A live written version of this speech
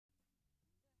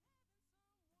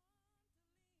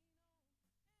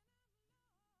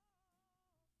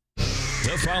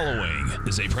following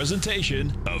is a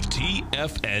presentation of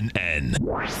TFNN.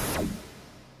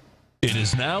 It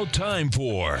is now time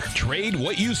for Trade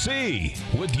What You See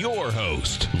with your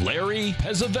host, Larry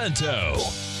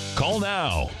Pesavento. Call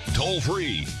now, toll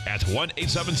free at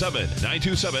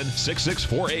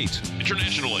 1-877-927-6648.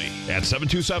 Internationally at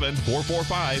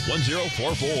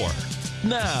 727-445-1044.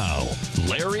 Now,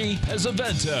 Larry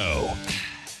Pesavento.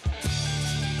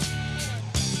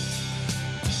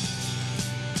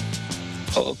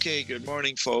 Okay, good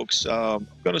morning, folks. I'm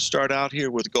going to start out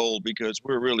here with gold because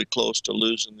we're really close to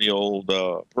losing the old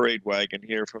parade wagon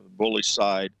here from the bullish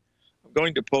side. I'm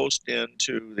going to post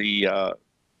into the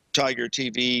Tiger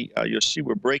TV. You'll see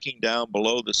we're breaking down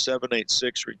below the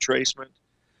 786 retracement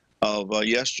of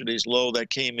yesterday's low. That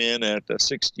came in at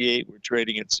 68. We're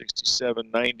trading at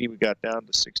 67.90. We got down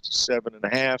to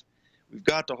 67.5. We've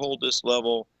got to hold this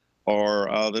level, or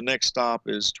the next stop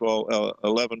is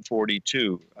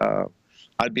 1142.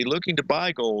 I'd be looking to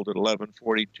buy gold at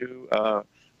 1142,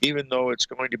 even though it's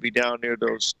going to be down near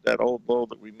that old low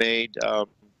that we made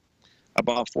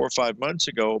about 4 or 5 months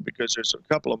ago, because there's a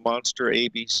couple of monster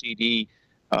ABCD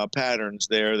patterns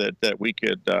there that we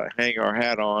could hang our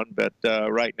hat on. But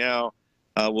right now,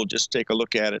 we'll just take a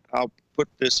look at it. I'll put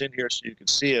this in here so you can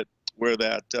see it, where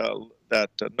that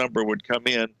number would come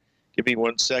in. Give me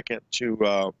 1 second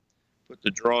to put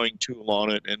the drawing tool on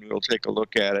it, and we'll take a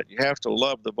look at it. You have to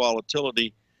love the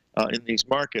volatility in these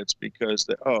markets, because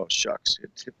oh shucks, it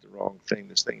hit the wrong thing.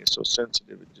 This thing is so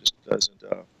sensitive, it just doesn't.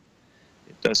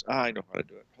 I know how to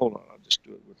do it. Hold on, I'll just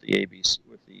do it with the ABC.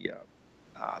 With the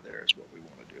there's what we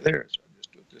want to do there. So I'll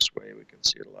just do it this way. We can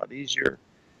see it a lot easier,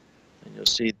 and you'll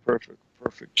see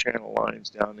perfect channel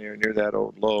lines down there near that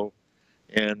old low.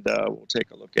 And we'll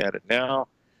take a look at it now.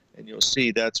 And you'll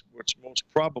see that's what's most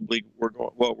probably where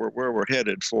we're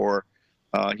headed for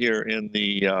here in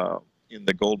the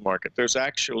gold market. There's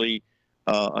actually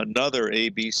another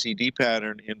ABCD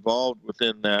pattern involved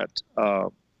within that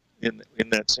in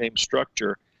that same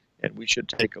structure, and we should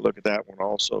take a look at that one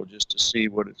also just to see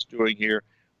what it's doing here.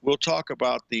 We'll talk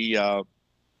about the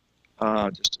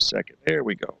just a second. There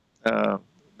we go.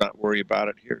 Not worry about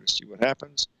it here to see what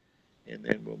happens. And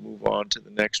then we'll move on to the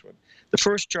next one. The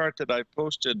first chart that I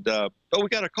posted, we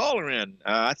got a caller in.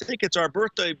 I think it's our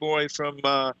birthday boy from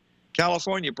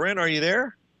California. Brent, are you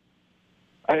there?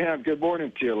 I am. Good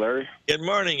morning to you, Larry. Good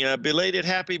morning. Belated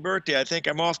happy birthday. I think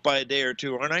I'm off by a day or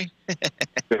two, aren't I?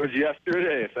 It was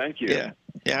yesterday. Thank you.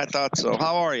 Yeah, I thought so.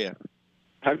 How are you?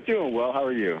 I'm doing well. How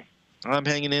are you? I'm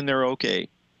hanging in there okay.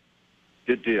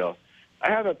 Good deal. I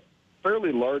have a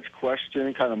fairly large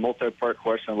question, kind of multi-part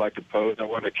question I'd like to pose. I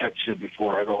want to catch you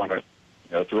before I don't want to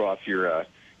throw off your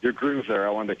groove there. I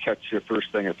wanted to catch you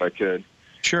first thing if I could.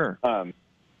 Sure.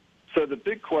 So the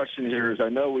big question here is, I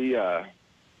know we're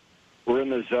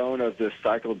in the zone of this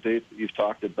cycle date that you've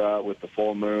talked about with the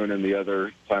full moon and the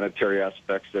other planetary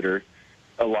aspects that are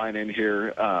aligning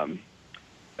here. And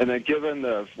then given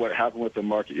what happened with the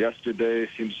market yesterday,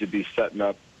 seems to be setting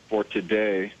up for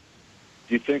today,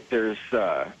 do you think this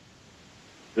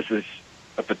is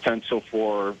a potential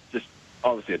for just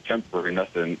obviously a temporary,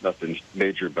 nothing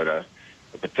major, but a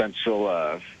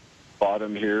potential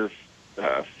bottom here,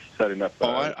 setting up?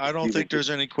 I don't think there's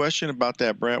any question about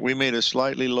that, Brent. We made a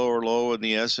slightly lower low in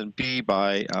the S&P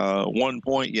by 1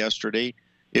 point yesterday.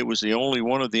 It was the only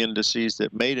one of the indices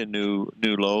that made a new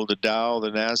low. The Dow,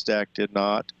 the NASDAQ did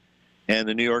not, and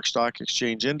the New York Stock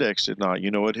Exchange Index did not.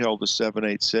 It held the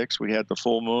 786. We had the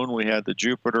full moon. We had the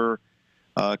Jupiter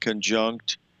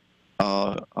conjunct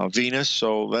Venus,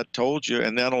 so that told you.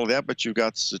 And not only that, but you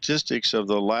got statistics of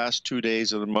the last 2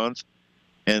 days of the month,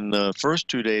 and the first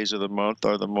 2 days of the month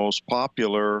are the most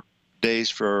popular days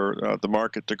for the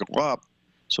market to go up.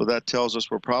 So that tells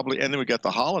us we're probably, and then we got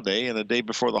the holiday, and the day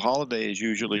before the holiday is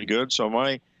usually good. So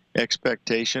my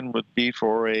expectation would be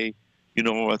for a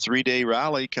 3-day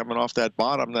rally coming off that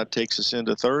bottom that takes us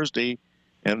into Thursday,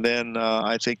 and then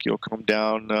I think you'll come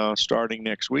down starting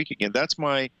next week again. That's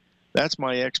my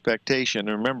expectation.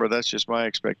 And remember, that's just my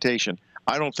expectation.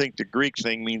 I don't think the Greek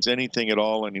thing means anything at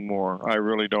all anymore. I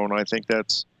really don't. I think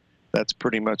that's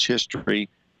pretty much history.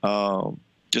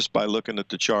 Just by looking at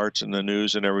the charts and the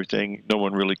news and everything, no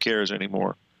one really cares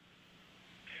anymore.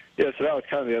 Yeah, so that was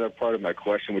kind of the other part of my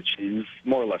question, which you've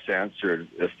more or less answered.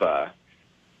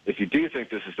 If you do think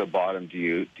this is the bottom, do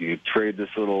you trade this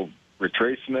little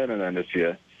retracement, and then if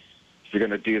you're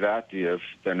going to do that,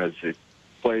 then as it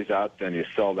plays out, then you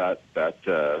sell that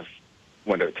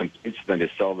when it completes, then you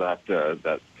sell that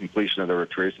completion of the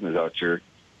retracement? Is that what your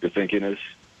thinking is?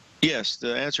 Yes,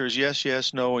 the answer is yes,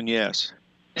 yes, no, and yes.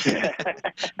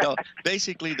 No,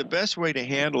 basically the best way to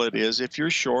handle it is if you're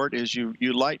short is you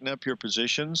lighten up your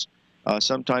positions.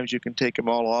 Sometimes you can take them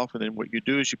all off, and then what you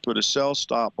do is you put a sell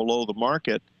stop below the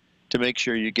market to make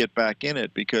sure you get back in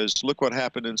it, because look what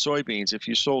happened in soybeans. If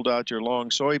you sold out your long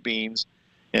soybeans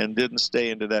and didn't stay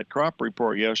into that crop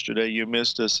report yesterday, you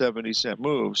missed a 70-cent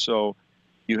move. So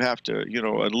you have to,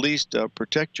 at least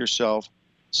protect yourself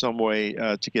some way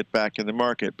to get back in the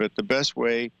market. But the best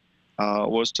way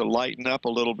was to lighten up a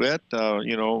little bit,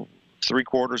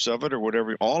 3/4 of it or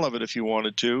whatever, all of it if you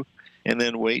wanted to, and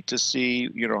then wait to see,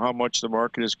 how much the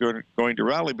market is going to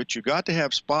rally. But you got to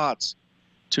have spots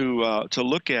to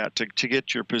look at to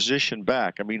get your position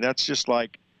back. I mean, that's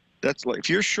like if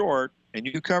you're short and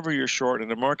you cover your short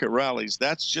and the market rallies,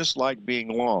 that's just like being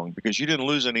long, because you didn't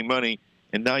lose any money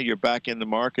and now you're back in the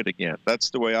market again. That's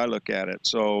the way I look at it.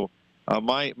 So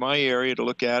my area to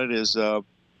look at it is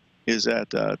at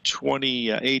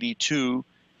 2082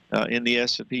 in the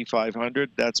S&P 500.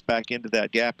 That's back into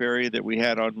that gap area that we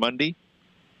had on Monday.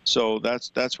 So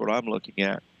that's what I'm looking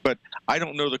at. But I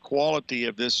don't know the quality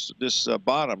of this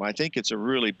bottom. I think it's a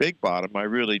really big bottom. I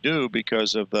really do,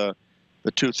 because of the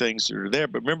two things that are there.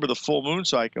 But remember, the full moon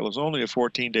cycle is only a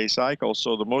 14-day cycle,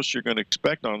 so the most you're going to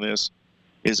expect on this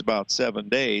is about 7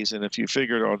 days. And if you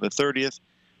figure it on the 30th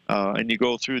and you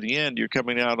go through the end, you're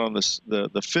coming out on the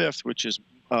 5th, which is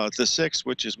the 6th,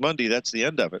 which is Monday. That's the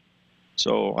end of it.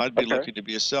 So I'd be looking to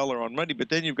be a seller on Monday. But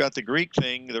then you've got the Greek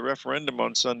thing, the referendum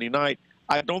on Sunday night.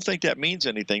 I don't think that means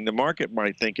anything. The market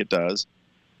might think it does,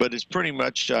 but it's pretty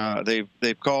much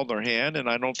they've called their hand, and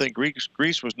I don't think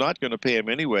Greece was not going to pay him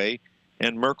anyway.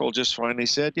 And Merkel just finally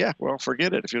said, "Yeah, well,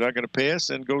 forget it. If you're not going to pay us,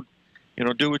 then go,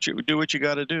 do what you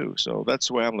got to do." So that's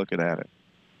the way I'm looking at it.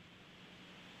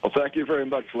 Well, thank you very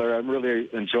much, Larry. I'm really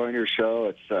enjoying your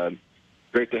show. It's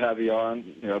great to have you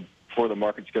on. Before the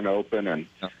market's going to open, and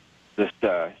just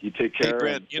you take care. Hey,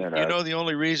 Brent, the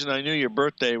only reason I knew your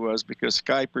birthday was because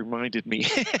Skype reminded me.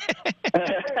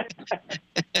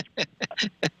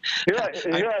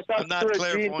 I'm not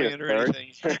clairvoyant or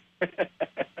anything.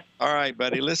 All right,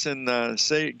 buddy. Listen,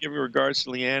 give your regards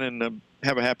to Leanne, and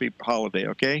have a happy holiday,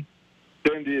 okay?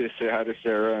 Same to you. Say hi to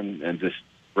Sarah, and just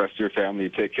rest of your family.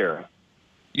 Take care.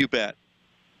 You bet.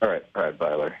 All right. Bye,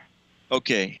 Larry.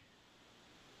 Okay.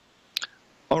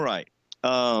 All right.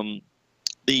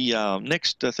 The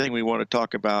next thing we want to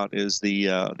talk about is the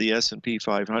S&P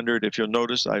 500. If you'll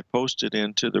notice, I've posted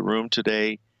into the room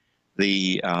today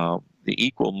the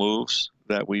equal moves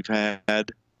that we've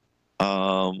had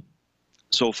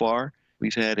so far.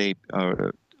 We've had a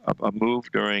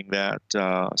move during that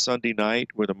Sunday night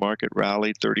where the market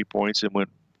rallied 30 points and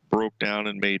broke down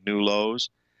and made new lows.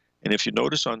 And if you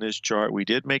notice on this chart, we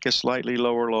did make a slightly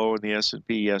lower low in the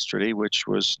S&P yesterday, which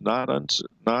was not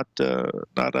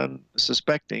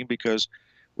unsuspecting, because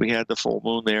we had the full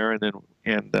moon there, and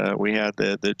we had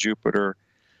the Jupiter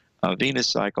Venus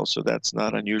cycle, so that's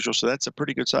not unusual. So that's a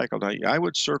pretty good cycle. Now, I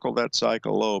would circle that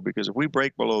cycle low, because if we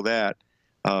break below that,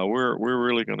 we're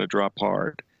really going to drop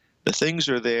hard. The things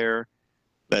are there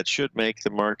that should make the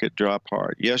market drop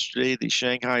hard. Yesterday, the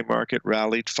Shanghai market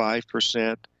rallied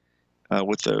 5%.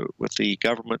 With the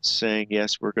government saying,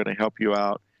 yes, we're going to help you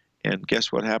out. And guess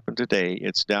what happened today?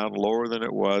 It's down lower than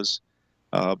it was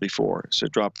before. So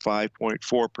it dropped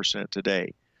 5.4%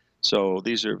 today. So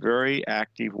these are very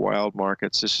active, wild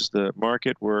markets. This is the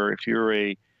market where if you're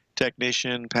a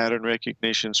technician, pattern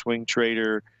recognition, swing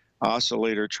trader,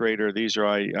 oscillator trader, these are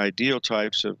ideal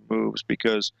types of moves,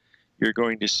 because you're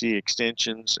going to see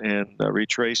extensions and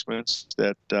retracements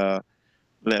that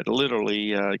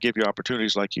literally give you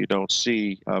opportunities like you don't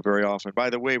see very often.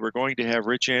 By the way, we're going to have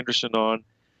Rich Anderson on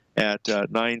at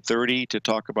 9:30 to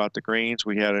talk about the grains.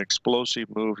 We had an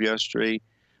explosive move yesterday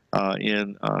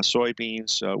in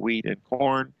soybeans, wheat, and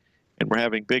corn, and we're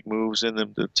having big moves in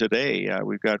them today.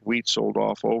 We've got wheat sold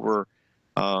off over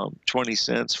 20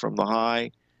 cents from the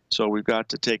high. So we've got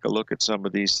to take a look at some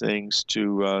of these things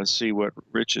to see what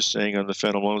Rich is saying on the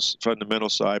fundamental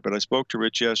side. But I spoke to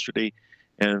Rich yesterday,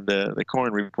 and the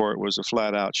corn report was a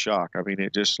flat-out shock. I mean,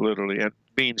 it just literally, and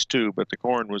beans too, but the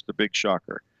corn was the big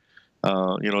shocker.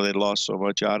 They lost so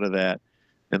much out of that,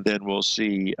 and then we'll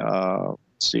see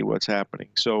what's happening.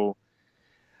 So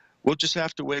we'll just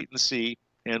have to wait and see,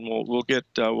 and we'll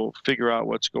figure out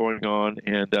what's going on,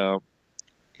 and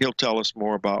he'll tell us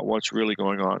more about what's really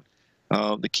going on.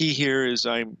 The key here is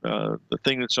the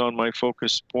thing that's on my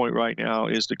focus point right now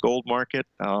is the gold market.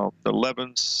 The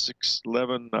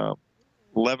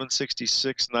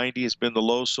 1166.90 has been the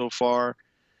low so far.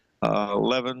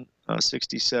 11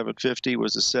 67.50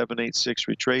 was the 786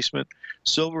 retracement.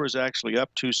 Silver is actually up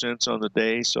 2 cents on the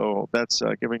day, so that's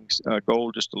giving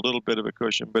gold just a little bit of a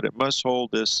cushion. But it must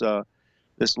hold this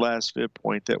this last fib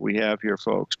point that we have here,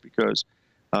 folks, because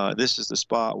this is the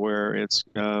spot where it's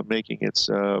making its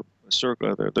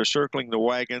circle. They're circling the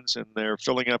wagons and they're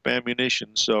filling up ammunition.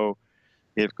 So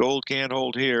if gold can't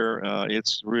hold here,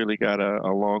 it's really got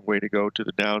a long way to go to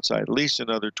the downside, at least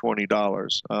another $20.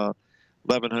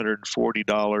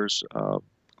 $1,140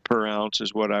 per ounce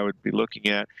is what I would be looking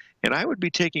at. And I would be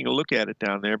taking a look at it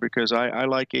down there because I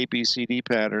like ABCD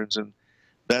patterns, and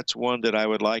that's one that I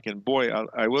would like. And boy,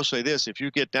 I will say this, if you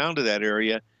get down to that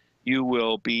area, you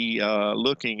will be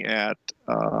looking at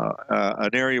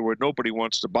an area where nobody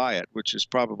wants to buy it, which is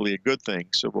probably a good thing.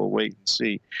 So we'll wait and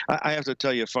see. I have to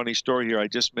tell you a funny story here. I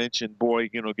just mentioned, boy,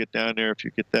 get down there if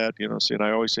you get that, see, and I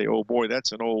always say, oh boy,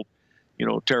 that's an old,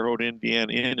 Terre Haute,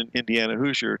 Indiana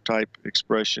Hoosier type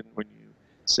expression when you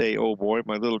say, oh boy.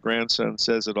 My little grandson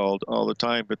says it all the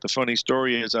time. But the funny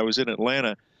story is I was in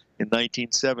Atlanta in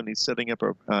 1970 setting up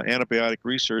an antibiotic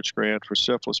research grant for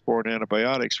cephalosporin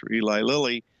antibiotics for Eli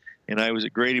Lilly. And I was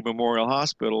at Grady Memorial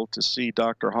Hospital to see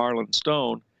Dr. Harlan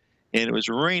Stone. And it was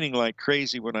raining like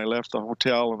crazy when I left the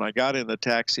hotel, and I got in the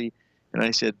taxi and I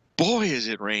said, boy, is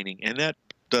it raining. And that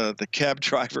the cab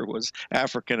driver was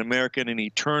African-American, and he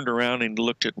turned around and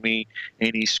looked at me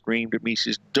and he screamed at me. He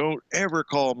says, don't ever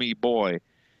call me boy.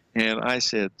 And I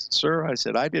said, sir, I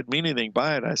said, I didn't mean anything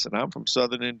by it. I said, I'm from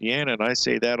Southern Indiana, and I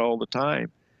say that all the time.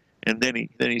 And then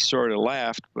he sort of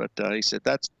laughed, but he said,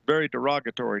 that's very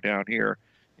derogatory down here.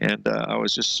 And I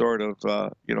was just sort of,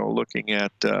 looking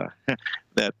at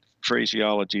that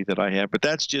phraseology that I have. But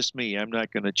that's just me. I'm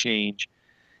not going to change.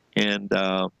 And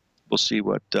we'll see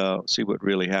what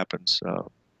really happens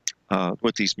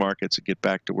with these markets and get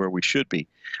back to where we should be.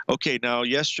 Okay, now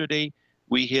yesterday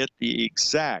we hit the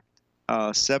exact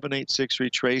 786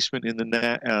 retracement in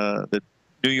the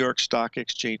New York Stock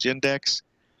Exchange Index.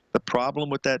 The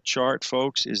problem with that chart,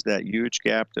 folks, is that huge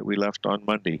gap that we left on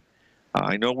Monday.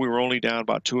 I know we were only down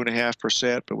about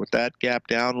 2.5%, but with that gap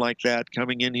down like that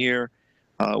coming in here,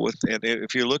 and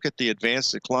if you look at the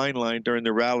advanced decline line during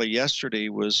the rally yesterday,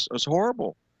 was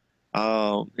horrible.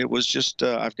 It was just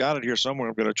I've got it here somewhere.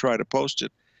 I'm going to try to post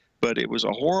it, but it was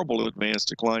a horrible advanced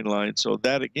decline line. So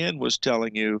that again was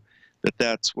telling you that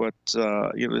that's what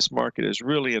this market is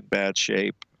really in bad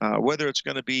shape. Whether it's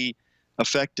going to be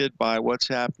affected by what's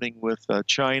happening with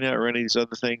China or any of these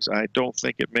other things, I don't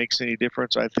think it makes any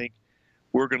difference. I think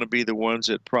we're going to be the ones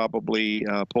that probably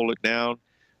pull it down.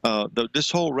 This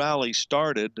whole rally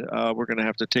started. We're going to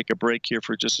have to take a break here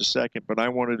for just a second, but I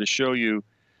wanted to show you,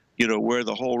 where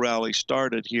the whole rally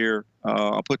started here.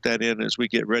 I'll put that in as we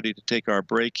get ready to take our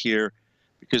break here,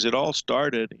 because it all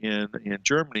started in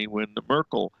Germany when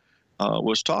Merkel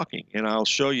was talking, and I'll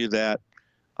show you that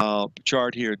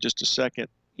chart here in just a second,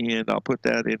 and I'll put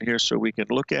that in here so we can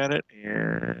look at it.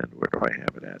 And where do I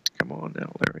have it at? Come on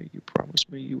now, Larry, you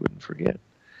promised me you wouldn't forget.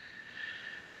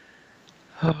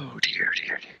 Oh, dear.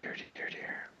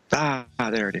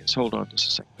 There it is. Hold on just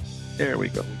a second. There we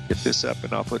go. Get this up,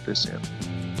 and I'll put this in.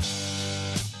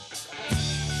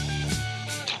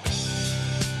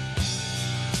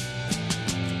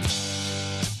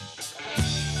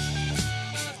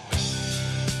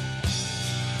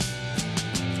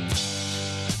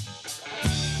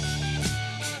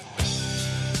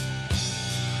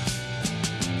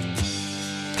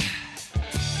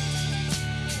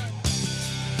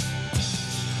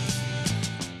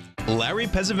 Larry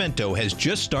Pesavento has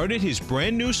just started his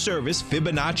brand new service,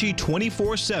 Fibonacci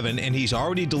 24/7, and he's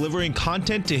already delivering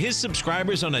content to his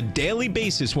subscribers on a daily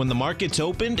basis when the market's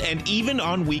opened and even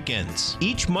on weekends.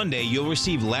 Each Monday, you'll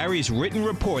receive Larry's written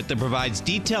report that provides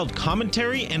detailed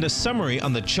commentary and a summary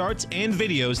on the charts and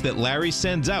videos that Larry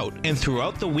sends out. And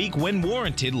throughout the week, when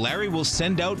warranted, Larry will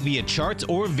send out via charts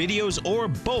or videos or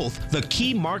both the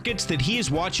key markets that he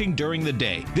is watching during the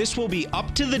day. This will be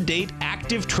up-to-the-date,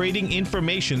 active trading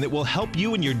information that will help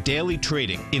you in your daily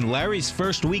trading. In Larry's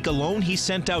first week alone, he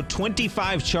sent out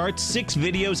 25 charts, 6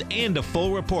 videos, and a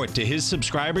full report to his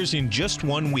subscribers in just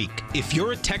 1 week. If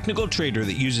you're a technical trader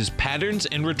that uses patterns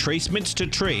and retracements to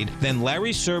trade, then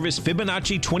Larry's service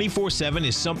Fibonacci 24/7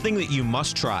 is something that you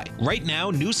must try. Right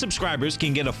now, new subscribers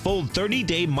can get a full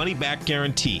 30-day money-back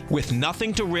guarantee. With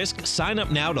nothing to risk, sign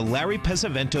up now to Larry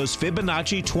Pesavento's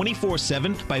Fibonacci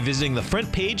 24/7 by visiting the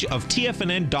front page of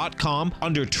TFNN.com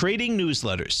under Trading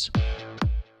Newsletters.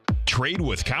 Trade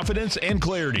with confidence and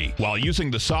clarity while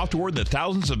using the software that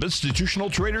thousands of institutional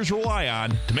traders rely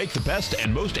on to make the best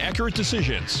and most accurate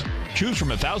decisions. Choose from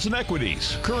 1,000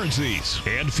 equities, currencies,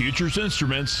 and futures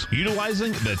instruments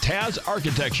utilizing the TAS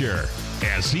architecture.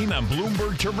 As seen on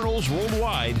Bloomberg terminals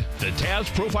worldwide, the TAS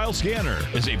Profile Scanner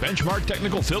is a benchmark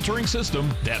technical filtering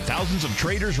system that thousands of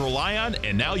traders rely on,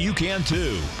 and now you can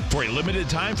too. For a limited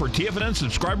time for TFNN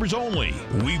subscribers only,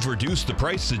 we've reduced the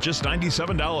price to just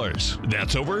 $97.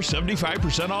 That's over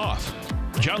 75% off.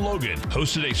 John Logan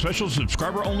hosted a special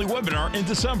subscriber-only webinar in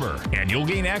December, and you'll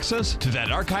gain access to that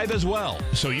archive as well,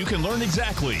 so you can learn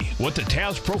exactly what the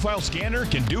TAS Profile Scanner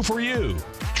can do for you.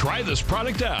 Try this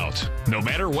product out. No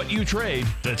matter what you trade,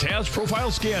 the TAS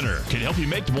Profile Scanner can help you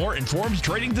make more informed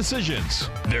trading decisions.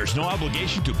 There's no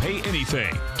obligation to pay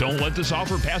anything. Don't let this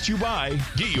offer pass you by.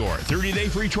 Get your 30-day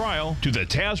free trial to the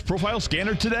TAS Profile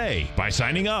Scanner today by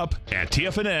signing up at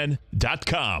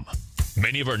TFNN.com.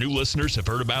 Many of our new listeners have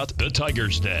heard about the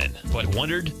Tiger's Den, but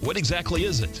wondered, what exactly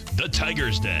is it? The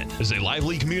Tiger's Den is a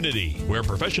lively community where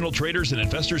professional traders and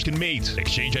investors can meet,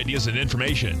 exchange ideas and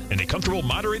information in a comfortable,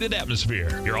 moderated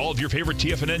atmosphere. Hear all of your favorite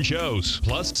TFNN shows,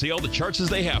 plus see all the charts as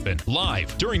they happen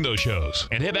live during those shows,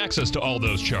 and have access to all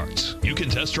those charts. You can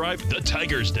test drive the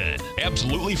Tiger's Den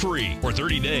absolutely free for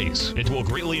 30 days. It will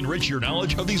greatly enrich your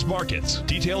knowledge of these markets.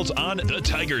 Details on the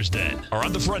Tiger's Den are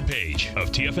on the front page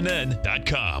of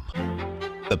TFNN.com.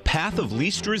 The Path of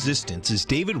Least Resistance is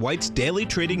David White's daily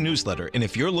trading newsletter, and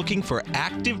if you're looking for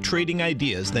active trading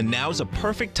ideas, then now's a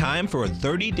perfect time for a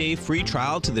 30-day free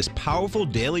trial to this powerful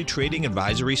daily trading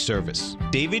advisory service.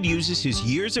 David uses his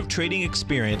years of trading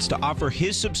experience to offer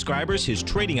his subscribers his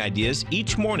trading ideas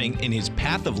each morning in his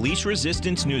Path of Least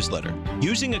Resistance newsletter.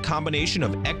 Using a combination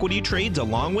of equity trades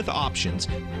along with options,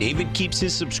 David keeps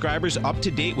his subscribers up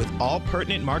to date with all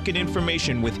pertinent market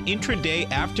information with intraday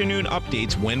afternoon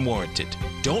updates when warranted.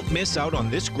 Don't miss out on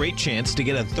this great chance to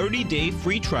get a 30-day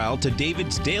free trial to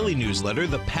David's daily newsletter,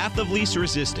 The Path of Least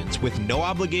Resistance, with no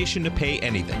obligation to pay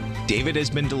anything. David has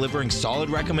been delivering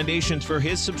solid recommendations for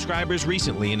his subscribers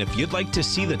recently, and if you'd like to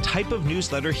see the type of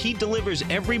newsletter he delivers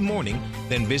every morning,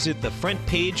 then visit the front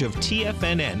page of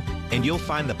TFNN and you'll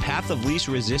find The Path of Least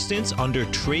Resistance under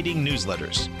Trading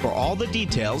Newsletters. For all the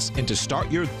details and to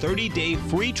start your 30-day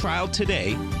free trial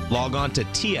today, log on to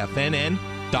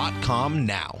TFNN.com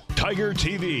now. Tiger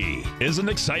TV is an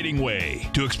exciting way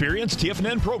to experience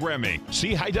TFNN programming.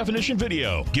 See high-definition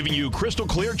video giving you crystal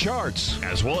clear charts,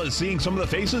 as well as seeing some of the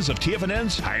faces of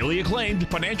TFNN's highly acclaimed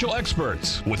financial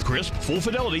experts with crisp,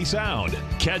 full-fidelity sound.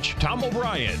 Catch Tom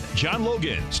O'Brien, John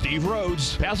Logan, Steve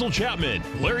Rhodes, Basil Chapman,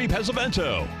 Larry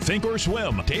Pesavento, Think or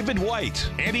Swim, David White,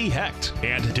 Andy Hecht,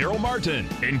 and Daryl Martin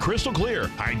in crystal clear,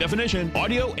 high-definition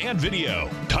audio and video.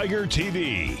 Tiger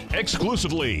TV,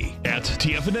 exclusively at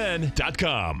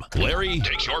TFNN.com. Larry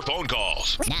takes your phone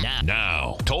calls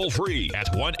now. Toll free at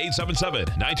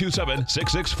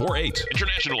 1-877-927-6648.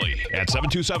 Internationally at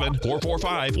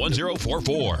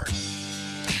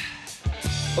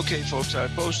 727-445-1044. Okay, folks, I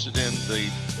posted in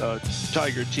the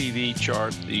Tiger TV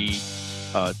chart the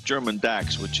German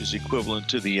DAX, which is equivalent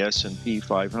to the S&P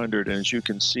 500. And as you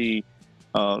can see,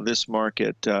 this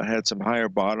market had some higher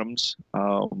bottoms.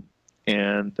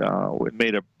 And it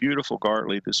made a beautiful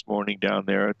Gartley this morning down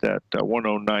there at that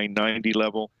 109.90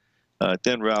 level.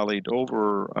 Then rallied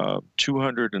over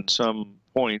 200 and some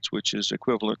points, which is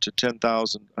equivalent to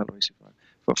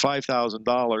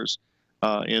 $5,000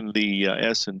 in the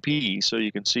S&P. So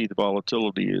you can see the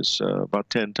volatility is about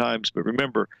 10 times. But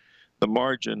remember, the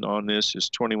margin on this is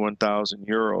 21,000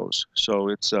 euros. So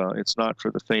it's not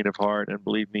for the faint of heart. And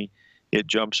believe me, it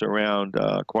jumps around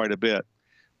quite a bit.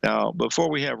 Now, before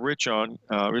we have Rich on,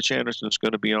 Rich Anderson is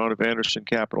going to be on of Anderson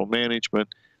Capital Management.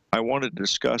 I wanted to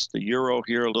discuss the euro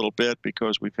here a little bit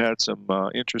because we've had some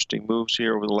interesting moves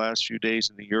here over the last few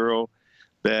days in the euro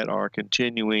that are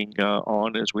continuing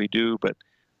on as we do. But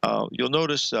you'll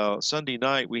notice Sunday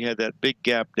night we had that big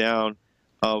gap down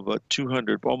of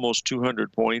 200, almost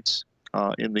 200 points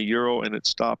in the euro, and it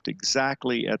stopped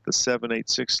exactly at the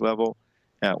 786 level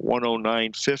at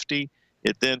 109.50.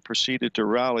 It then proceeded to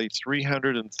rally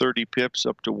 330 pips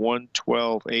up to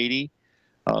 112.80,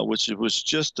 which was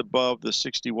just above the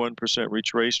 61%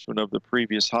 retracement of the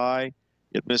previous high.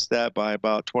 It missed that by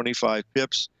about 25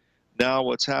 pips. Now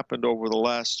what's happened over the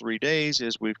last 3 days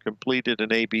is we've completed an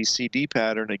ABCD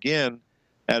pattern again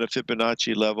at a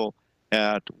Fibonacci level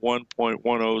at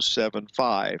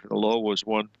 1.1075. The low was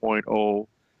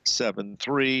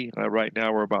 1.073. Right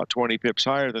now we're about 20 pips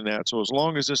higher than that. So as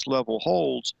long as this level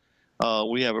holds,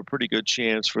 we have a pretty good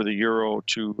chance for the euro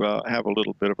to have a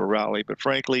little bit of a rally. But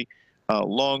frankly,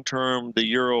 long term, the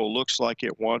euro looks like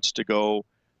it wants to go,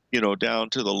 down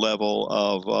to the level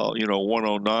of,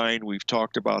 109. We've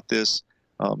talked about this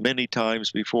many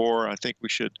times before. I think we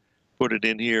should put it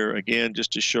in here again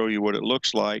just to show you what it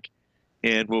looks like,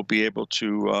 and we'll be able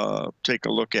to take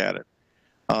a look at it.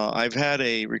 I've had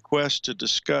a request to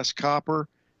discuss copper,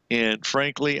 and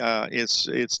frankly,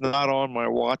 it's not on my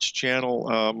watch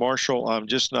channel, Marshall. I'm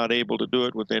just not able to do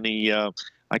it with any.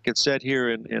 I could sit here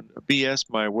and BS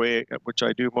my way, which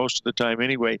I do most of the time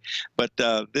anyway, but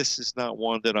this is not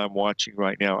one that I'm watching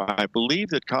right now. I believe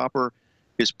that copper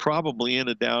is probably in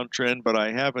a downtrend, but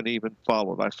I haven't even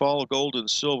followed. I follow gold and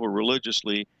silver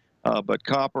religiously, but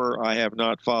copper I have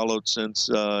not followed since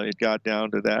it got down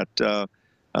to that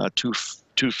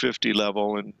 250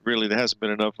 level, and really there hasn't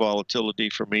been enough volatility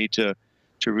for me to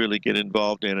really get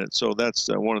involved in it. So that's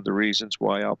one of the reasons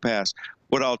why I'll pass.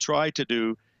 What I'll try to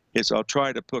do is I'll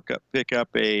try to pick up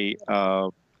a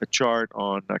chart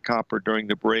on copper during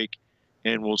the break,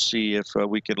 and we'll see if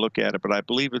we can look at it. But I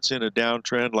believe it's in a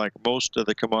downtrend, like most of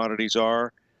the commodities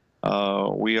are.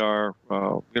 We are,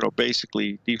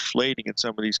 basically deflating in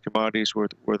some of these commodities.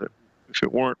 If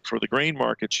it weren't for the grain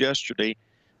markets yesterday,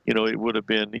 it would have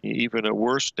been even a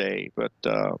worse day. But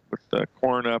with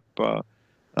corn up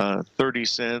 30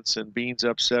 cents and beans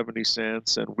up 70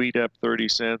 cents and wheat up 30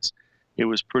 cents, it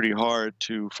was pretty hard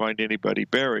to find anybody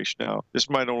bearish. Now, this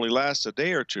might only last a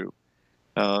day or two,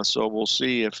 so we'll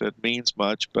see if it means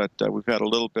much, but we've had a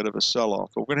little bit of a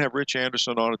sell-off. But we're going to have Rich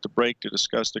Anderson on at the break to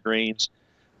discuss the grains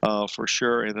for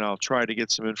sure, and then I'll try to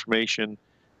get some information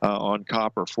on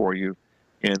copper for you,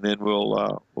 and then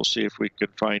we'll see if we can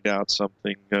find out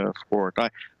something for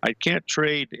it. I can't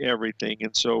trade everything,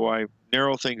 and so I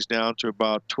narrow things down to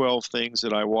about 12 things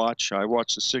that I watch. I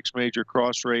watch the 6 major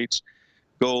cross rates: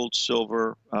 gold,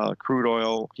 silver, crude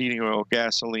oil, heating oil,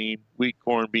 gasoline, wheat,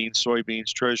 corn, beans,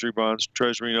 soybeans, treasury bonds,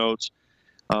 treasury notes.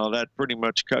 That pretty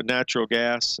much natural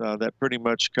gas. That pretty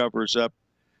much covers up.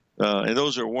 And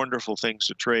those are wonderful things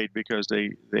to trade because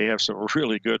they have some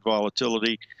really good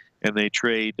volatility, and they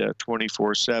trade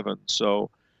 24/7. So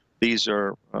these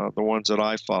are the ones that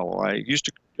I follow. I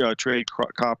used to trade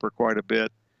copper quite a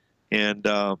bit. And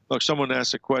look, someone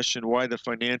asked a question, why the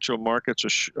financial markets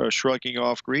are shrugging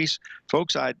off Greece.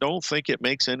 Folks, I don't think it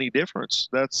makes any difference.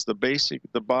 That's the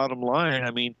bottom line.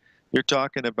 I mean, you're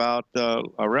talking about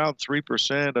around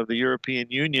 3% of the European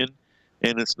Union,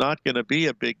 and it's not going to be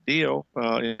a big deal,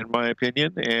 in my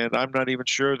opinion. And I'm not even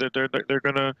sure that they're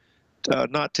going to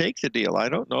not take the deal. I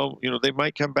don't know. They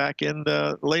might come back in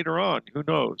later on. Who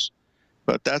knows?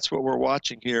 But that's what we're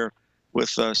watching here with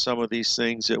some of these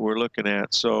things that we're looking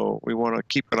at. So we want to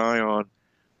keep an eye on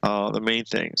the main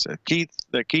things.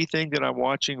 The key thing that I'm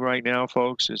watching right now,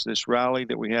 folks, is this rally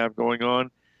that we have going on.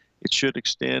 It should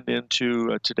extend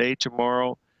into today,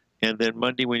 tomorrow, and then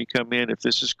Monday when you come in. If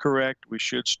this is correct, we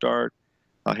should start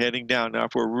heading down. Now,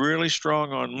 if we're really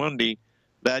strong on Monday,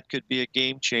 that could be a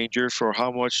game changer for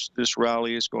how much this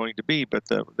rally is going to be. But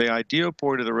the ideal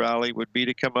point of the rally would be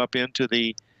to come up into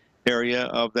the area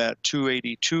of that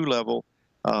 282 level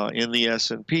in the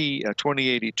S&P,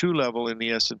 2082 level in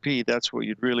the S&P. That's what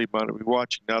you'd really want to be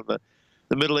watching. Now, the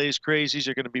middle-aged crazies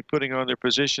are going to be putting on their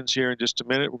positions here in just a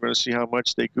minute. We're going to see how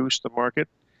much they goose the market.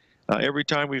 Every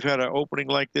time we've had an opening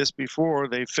like this before,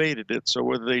 they faded it. So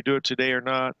whether they do it today or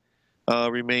not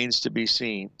remains to be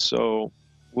seen. So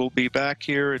we'll be back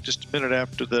here in just a minute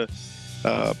after the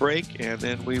break, and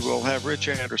then we will have Rich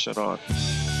Anderson on.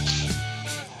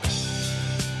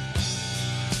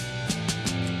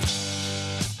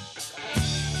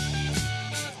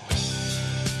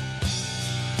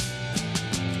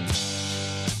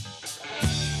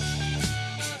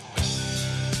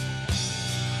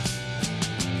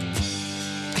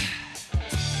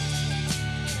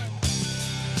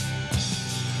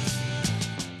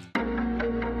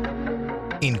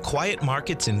 In quiet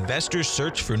markets, investors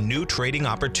search for new trading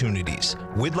opportunities.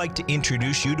 We'd like to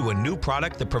introduce you to a new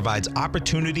product that provides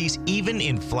opportunities even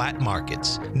in flat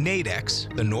markets.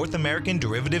 Nadex, the North American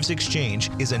Derivatives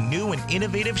Exchange, is a new and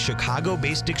innovative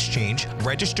Chicago-based exchange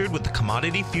registered with the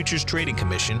Commodity Futures Trading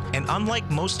Commission, and unlike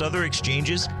most other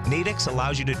exchanges, Nadex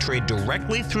allows you to trade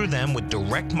directly through them with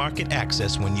direct market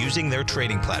access when using their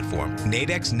trading platform.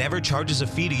 Nadex never charges a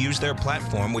fee to use their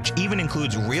platform, which even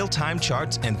includes real-time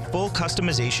charts and full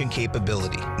customization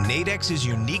capability. Nadex's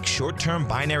unique short-term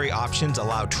binary options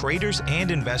allow traders and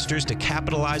investors to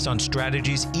capitalize on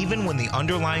strategies even when the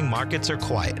underlying markets are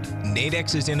quiet.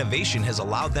 Nadex's innovation has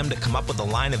allowed them to come up with a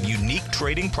line of unique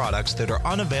trading products that are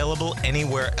unavailable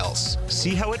anywhere else.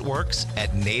 See how it works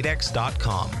at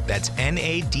nadex.com. That's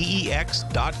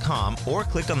NADEX.com, or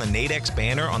click on the Nadex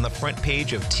banner on the front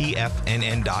page of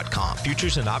TFNN.com.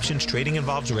 Futures and options trading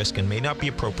involves risk and may not be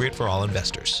appropriate for all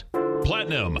investors.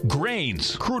 platinum,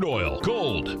 grains, crude oil,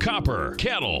 gold, copper,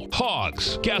 cattle,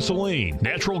 hogs, gasoline,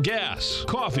 natural gas,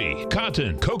 coffee,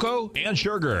 cotton, cocoa, and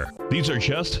sugar. These are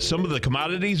just some of the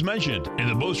commodities mentioned in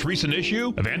the most recent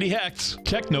issue of Andy Hecht's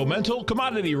Techno-Mental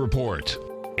Commodity Report.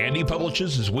 Andy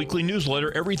publishes his weekly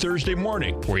newsletter every Thursday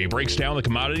morning, where he breaks down the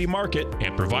commodity market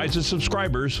and provides his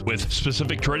subscribers with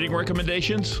specific trading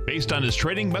recommendations based on his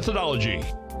trading methodology.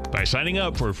 By signing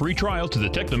up for a free trial to the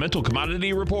Techno-Mental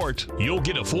Commodity Report, you'll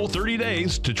get a full 30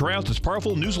 days to try out this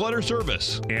powerful newsletter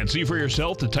service and see for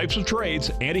yourself the types of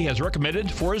trades Andy has recommended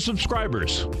for his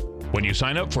subscribers. When you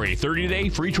sign up for a 30-day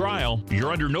free trial,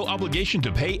 you're under no obligation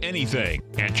to pay anything.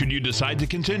 And should you decide to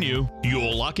continue,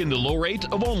 you'll lock in the low rate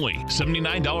of only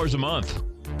 $79 a month.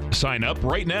 Sign up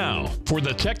right now for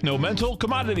the Techno-Mental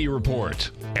Commodity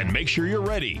Report and make sure you're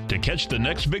ready to catch the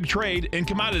next big trade in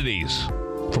commodities.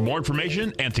 For more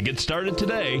information and to get started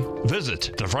today,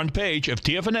 visit the front page of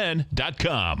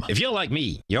TFNN.com. If you're like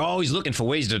me, you're always looking for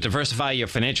ways to diversify your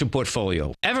financial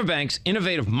portfolio. Everbank's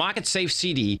innovative market-safe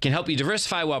CD can help you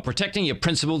diversify while protecting your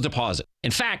principal deposit.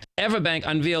 In fact, Everbank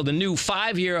unveiled a new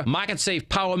 5-year market-safe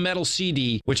power metal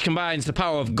CD, which combines the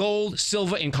power of gold,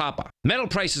 silver, and copper. Metal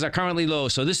prices are currently low,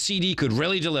 so this CD could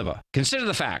really deliver. Consider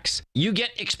the facts. You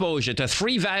get exposure to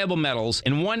 3 valuable metals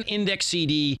in one index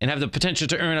CD and have the potential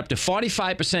to earn up to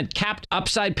 45% capped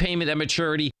upside payment at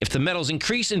maturity if the metals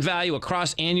increase in value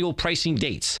across annual pricing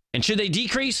dates. And should they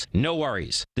decrease? No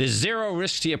worries. There's zero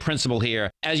risk to your principal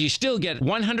here, as you still get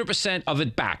 100% of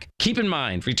it back. Keep in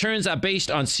mind, returns are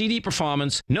based on CD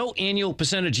performance. No annual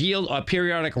percentage yield or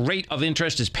periodic rate of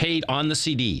interest is paid on the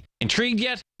CD. Intrigued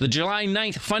yet? The July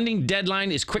 9th funding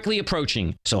deadline is quickly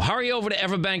approaching, so hurry over to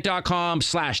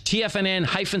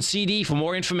everbank.com/TFNN-CD for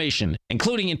more information,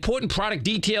 including important product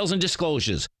details and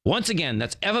disclosures. Once again,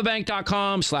 that's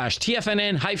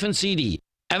everbank.com/TFNN-CD.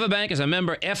 Everbank is a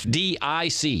member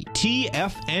FDIC.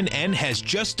 TFNN has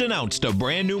just announced a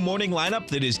brand new morning lineup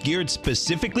that is geared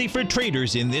specifically for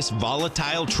traders in this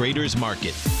volatile traders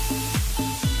market.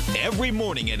 Every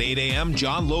morning at 8 a.m.,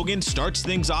 John Logan starts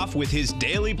things off with his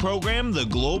daily program, The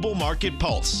Global Market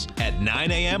Pulse. At 9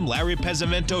 a.m., Larry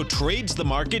Pesavento trades the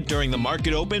market during the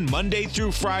market open Monday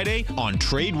through Friday on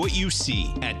Trade What You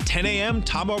See. At 10 a.m.,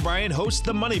 Tom O'Brien hosts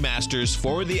the Money Masters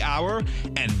for the hour,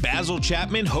 and Basil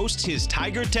Chapman hosts his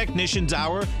Tiger Technicians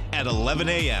Hour at 11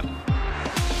 a.m.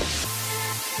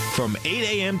 From 8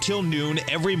 a.m. till noon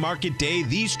every market day,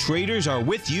 these traders are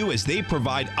with you as they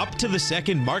provide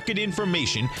up-to-the-second market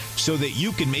information so that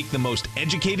you can make the most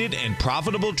educated and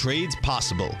profitable trades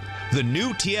possible. The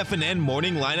new TFNN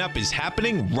morning lineup is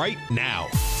happening right now.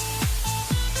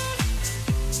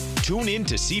 Tune in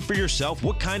to see for yourself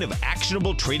what kind of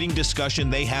actionable trading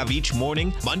discussion they have each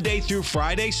morning, Monday through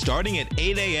Friday, starting at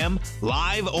 8 a.m.,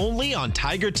 live only on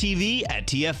Tiger TV at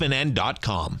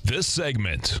TFNN.com. This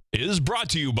segment is brought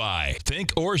to you by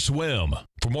Think or Swim.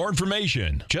 For more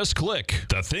information, just click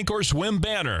the Think or Swim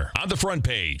banner on the front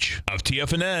page of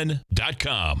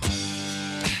TFNN.com.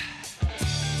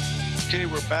 Okay,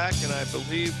 we're back, and I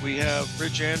believe we have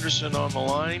Rich Anderson on the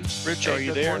line. Rich, are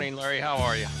you there? Good morning, Larry. How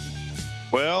are you?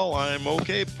 Well, I'm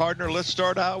okay, partner. Let's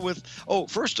start out with,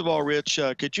 first of all, Rich,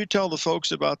 could you tell the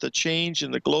folks about the change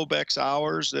in the Globex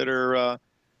hours that are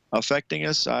affecting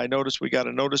us? I noticed we got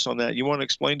a notice on that. You want to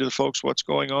explain to the folks what's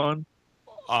going on?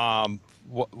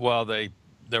 Well,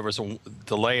 there was a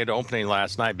delay in opening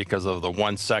last night because of the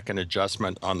 1 second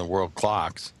adjustment on the world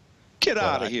clocks. Get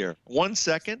out of here. 1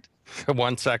 second?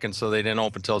 1 second, so they didn't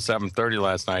open until 7:30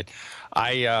 last night.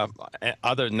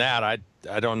 Other than that, I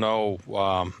don't know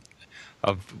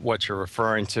of what you're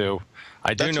referring to.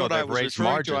 I do know they've raised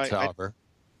margins, however.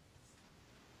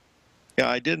 Yeah,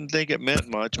 I didn't think it meant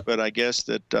much, but I guess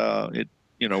that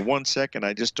 1 second,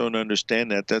 I just don't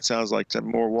understand that. That sounds like some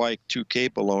more Y2K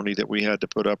baloney that we had to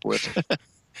put up with.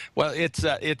 Well, we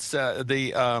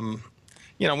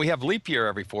have leap year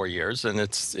every 4 years, and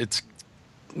it's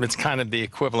kind of the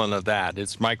equivalent of that.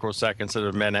 It's microseconds that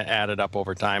have been added up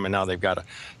over time, and now they've got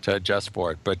to adjust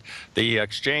for it. But the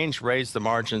exchange raised the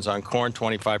margins on corn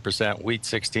 25%, wheat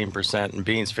 16%, and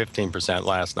beans 15%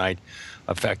 last night,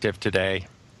 effective today.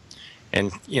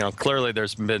 And, clearly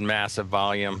there's been massive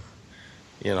volume.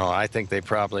 I think they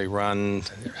probably run,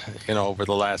 over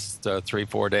the last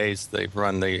 3-4 days, they've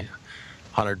run the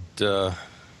 100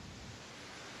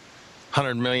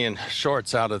 million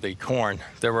shorts out of the corn.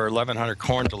 There were 1,100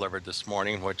 corn delivered this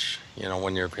morning, which,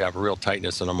 when you have real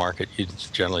tightness in the market, you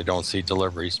generally don't see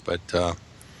deliveries. But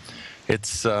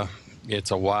it's going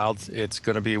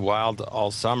to be wild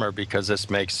all summer because this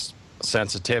makes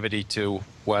sensitivity to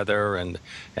weather and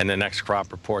the next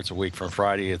crop report's a week from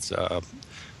Friday. It's a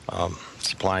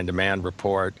supply and demand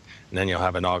report. and then you'll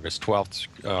have an August 12th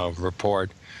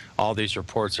report. All these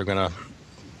reports are going to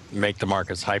make the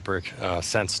markets hyper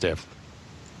sensitive.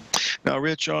 Now,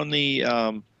 Rich, on the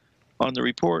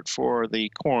report for the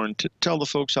corn, tell the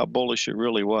folks how bullish it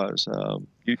really was.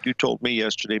 You told me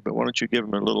yesterday, but why don't you give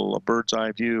them a little bird's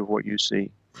eye view of what you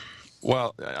see?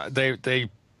 Well, they were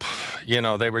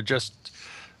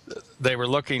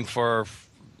looking for,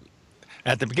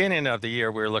 at the beginning of the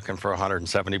year, we were looking for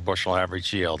 170 bushel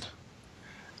average yield.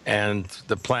 And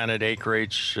the planted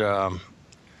acreage, they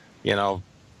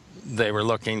were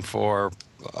looking for,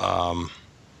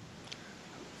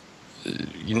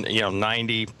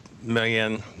 90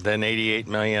 million, then 88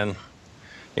 million.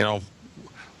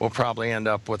 We'll probably end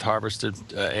up with harvested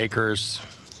acres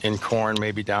in corn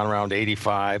maybe down around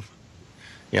 85.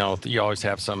 You always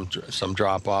have some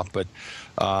drop off, but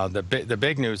the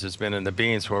big news has been in the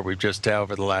beans, where we've just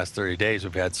over the last 30 days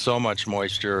we've had so much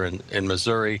moisture in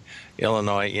Missouri,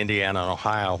 Illinois, Indiana, and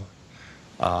Ohio,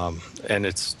 and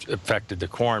it's affected the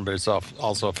corn, but it's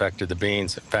also affected the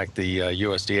beans. In fact, the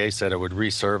USDA said it would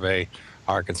resurvey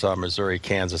Arkansas, Missouri,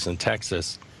 Kansas, and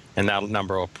Texas, and that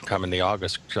number will come in the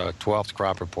August 12th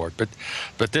crop report. But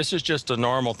this is just a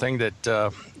normal thing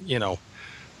that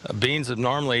beans have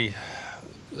normally.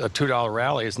 A $2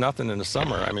 rally is nothing in the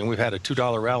summer. I mean, we've had a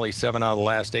 $2 rally 7 out of the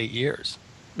last 8 years.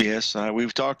 Yes,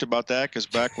 we've talked about that, because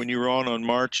back when you were on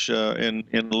March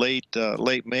in late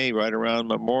May, right around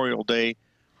Memorial Day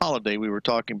holiday, we were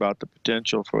talking about the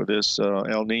potential for this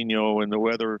El Nino and the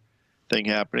weather thing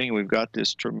happening. We've got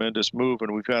this tremendous move,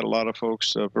 and we've had a lot of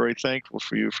folks very thankful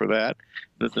for you for that.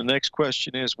 The next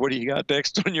question is, what do you got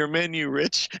next on your menu,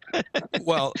 Rich?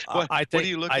 Well, I think. What are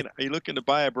you looking at? Are you looking to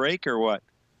buy a break or what?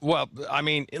 Well, I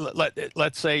mean,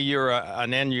 let's say you're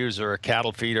an end user, a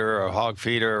cattle feeder, a hog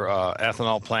feeder,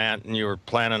 ethanol plant, and you're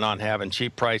planning on having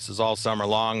cheap prices all summer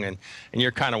long, and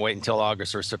you're kind of waiting until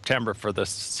August or September for the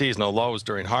seasonal lows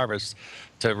during harvest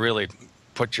to really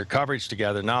put your coverage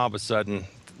together. Now, all of a sudden,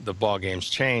 the ball game's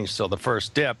changed. So the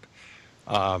first dip,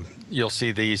 you'll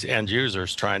see these end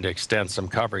users trying to extend some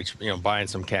coverage, buying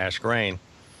some cash grain.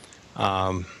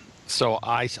 So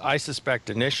I suspect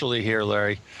initially here,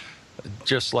 Larry,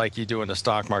 just like you do in the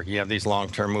stock market, you have these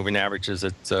long-term moving averages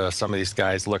that some of these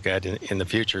guys look at in the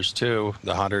futures too,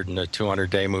 the 100 and the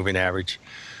 200-day moving average.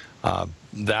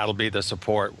 That'll be the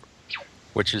support,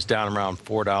 which is down around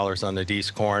 $4 on the D's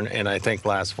corn, and I think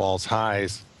last fall's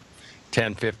highs,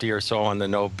 $10.50 or so on the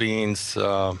no beans.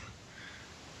 That'll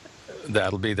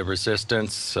be the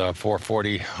resistance.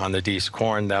 $4.40 on the D's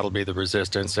corn. That'll be the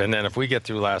resistance. And then if we get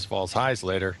through last fall's highs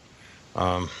later,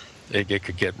 it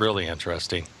could get really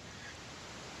interesting.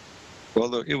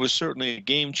 Well, it was certainly a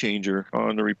game changer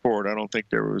on the report. I don't think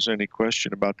there was any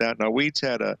question about that. Now, wheat's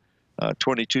had a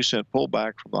 22-cent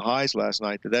pullback from the highs last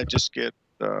night. Did that just get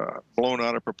blown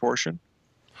out of proportion?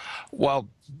 Well,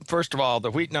 first of all,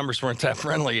 the wheat numbers weren't that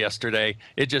friendly yesterday.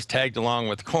 It just tagged along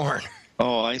with corn.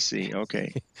 Oh, I see.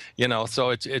 Okay. So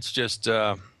it's just,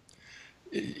 the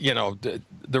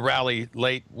rally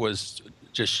late was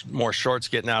just more shorts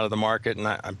getting out of the market,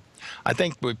 and I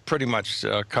think we pretty much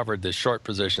covered the short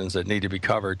positions that need to be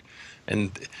covered, and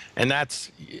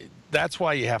that's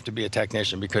why you have to be a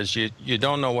technician, because you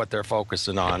don't know what they're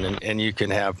focusing on, and you can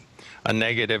have a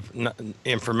negative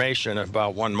information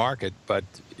about one market, but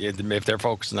if they're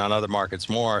focusing on other markets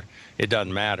more, it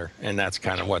doesn't matter, and that's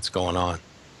kind of what's going on.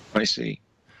 I see.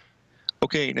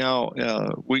 Okay, now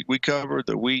we covered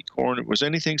the wheat, corn. Was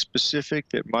anything specific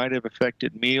that might have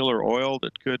affected meal or oil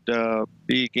that could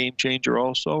be a game changer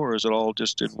also, or is it all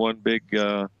just in one big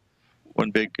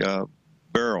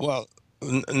barrel? Well,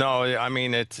 no, I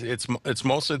mean it's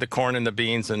mostly the corn and the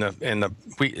beans, and the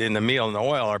wheat and the meal and the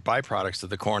oil are byproducts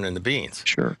of the corn and the beans.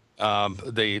 Sure.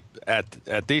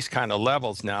 At these kind of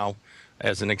levels now,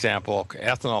 as an example,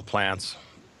 ethanol plants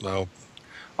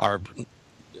are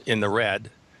in the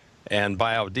red, and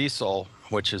biodiesel,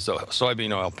 which is a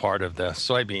soybean oil part of the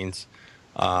soybeans,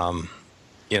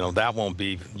 that won't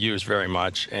be used very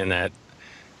much, and at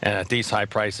these high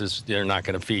prices, they're not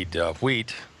going to feed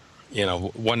wheat.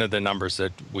 One of the numbers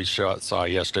that we saw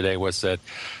yesterday was that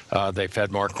they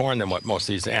fed more corn than what most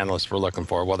of these analysts were looking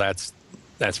for. Well, that's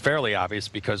fairly obvious,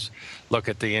 because look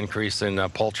at the increase in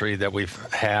poultry that we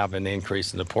have and the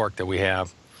increase in the pork that we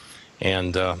have,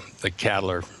 and the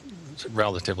cattle are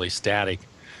relatively static.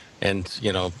 And,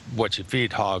 what you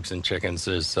feed hogs and chickens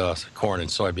is corn and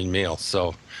soybean meal.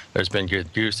 So there's been good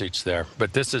usage there.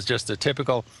 But this is just a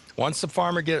typical, once the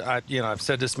farmer I've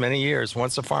said this many years,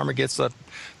 once the farmer gets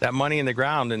that money in the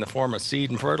ground in the form of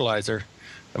seed and fertilizer,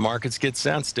 the markets get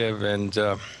sensitive. And,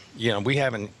 we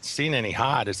haven't seen any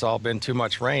hot. It's all been too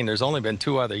much rain. There's only been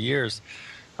 2 other years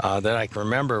that I can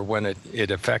remember when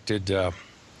it affected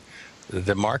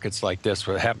the markets like this.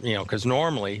 Because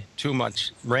normally too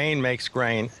much rain makes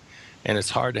grain, and it's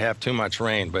hard to have too much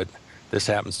rain. But this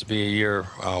happens to be a year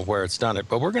where it's done it.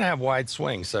 But we're going to have wide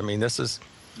swings. I mean, this is.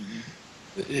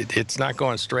 It's not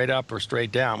going straight up or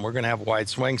straight down. We're going to have wide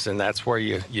swings, and that's where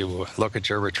you look at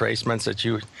your retracements that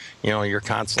you're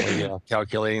constantly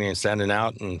calculating and sending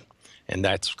out, and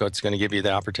that's what's going to give you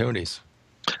the opportunities.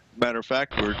 Matter of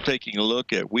fact, we're taking a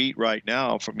look at wheat right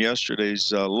now from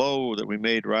yesterday's low that we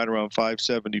made right around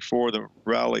 574. The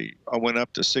rally went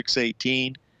up to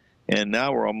 618, and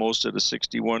now we're almost at a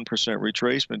 61%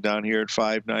 retracement down here at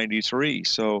 593.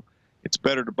 So it's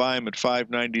better to buy them at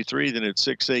 593 than at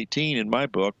 618 in my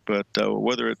book, but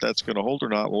whether that's going to hold or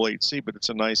not, we'll wait and see. But it's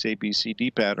a nice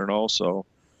ABCD pattern also.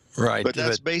 Right. But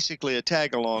that's basically a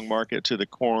tag-along market to the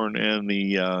corn and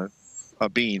the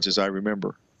beans, as I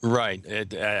remember. Right.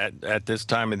 At this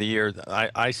time of the year,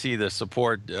 I see the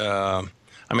support. I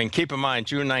mean, keep in mind,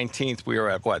 June 19th, we were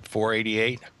at, what,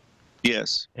 488?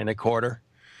 Yes. In a quarter?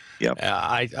 Yep.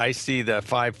 I see the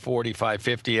 540,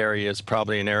 550 area is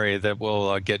probably an area that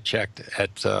will get checked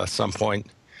at some point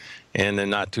in the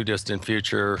not too distant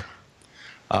future.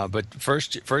 But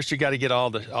first you got to get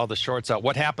all the shorts out.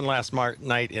 What happened last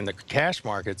night in the cash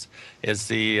markets is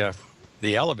the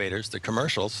elevators, the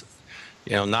commercials,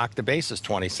 knocked the basis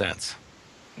 20 cents.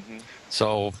 Mm-hmm.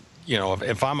 So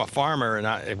if I'm a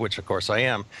farmer, which of course I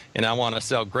am, and I want to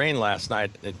sell grain last night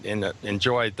and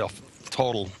enjoy the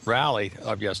total rally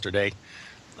of yesterday,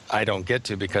 I don't get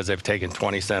to because they've taken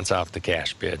 20 cents off the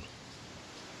cash bid.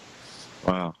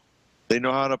 Wow. They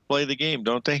know how to play the game,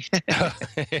 don't they?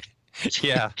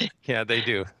 Yeah, they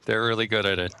do. They're really good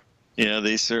at it. Yeah,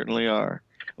 they certainly are.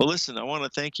 Well, listen, I want to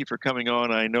thank you for coming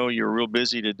on. I know you're real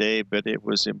busy today, but it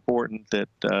was important that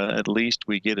at least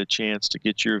we get a chance to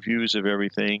get your views of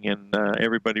everything, and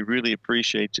everybody really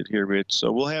appreciates it here, Rich.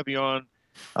 So we'll have you on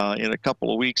in a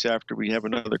couple of weeks after we have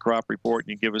another crop report,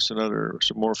 and you give us some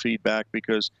more feedback,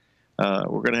 because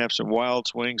we're going to have some wild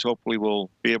swings. Hopefully we'll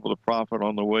be able to profit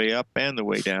on the way up and the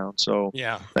way down. So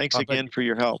yeah, thanks again for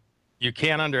your help. You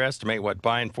can't underestimate what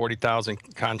buying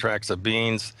 40,000 contracts of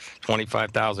beans,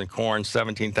 25,000 corn,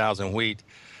 17,000 wheat,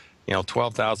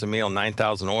 12,000 meal,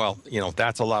 9,000 oil.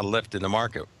 That's a lot of lift in the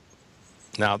market.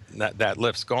 Now that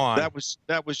lift's gone.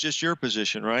 That was just your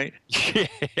position, right?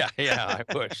 Yeah, I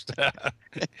pushed.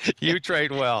 You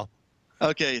trade well.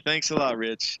 Okay, thanks a lot,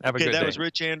 Rich. Have a good day. That was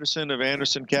Rich Anderson of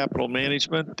Anderson Capital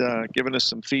Management giving us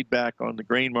some feedback on the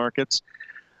grain markets.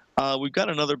 We've got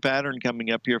another pattern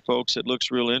coming up here, folks. It looks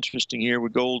real interesting here.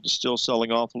 With gold is still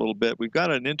selling off a little bit. We've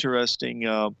got an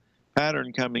interesting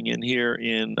pattern coming in here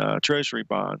in Treasury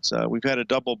bonds. We've had a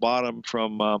double bottom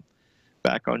from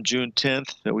back on June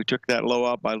 10th. We took that low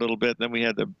out by a little bit. Then we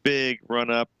had the big run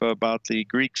up about the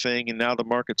Greek thing, and now the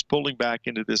market's pulling back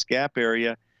into this gap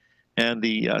area. And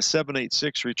the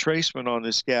 786 retracement on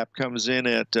this gap comes in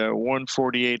at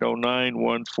 148.09,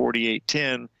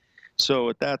 148.10. So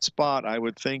at that spot, I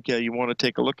would think you want to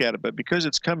take a look at it. But because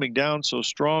it's coming down so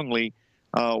strongly,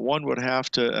 one would have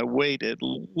to wait at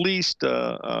least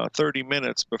 30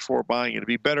 minutes before buying it. It'd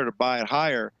be better to buy it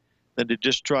higher than to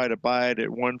just try to buy it at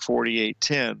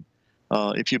 148.10.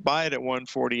 If you buy it at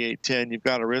 148.10, you've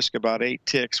got to risk about 8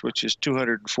 ticks, which is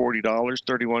 $240,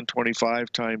 31.25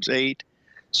 times 8.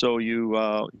 So you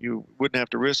wouldn't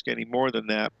have to risk any more than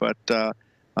that. But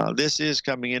this is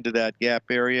coming into that gap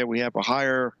area. We have a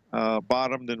higher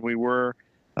bottom than we were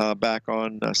back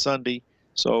on Sunday.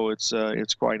 So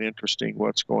it's quite interesting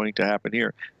what's going to happen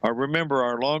here. Remember,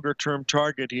 our longer-term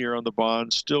target here on the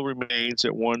bonds still remains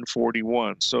at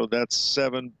 141. So that's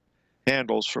 7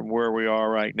 handles from where we are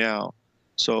right now.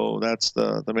 So that's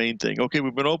the main thing. Okay,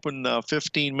 we've been open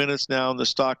 15 minutes now in the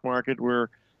stock market. We're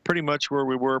pretty much where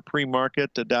we were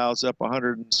pre-market. The Dow's up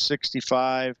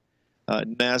 165.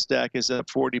 NASDAQ is up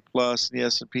 40 plus. The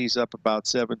S&P's up about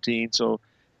 17. So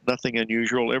nothing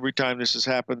unusual. Every time this has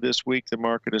happened this week, the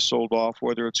market has sold off.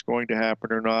 Whether it's going to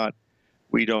happen or not,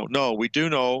 we don't know. We do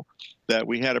know that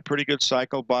we had a pretty good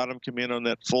cycle bottom come in on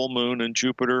that full moon and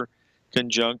Jupiter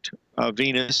conjunct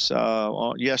Venus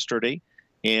yesterday.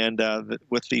 And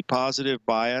with the positive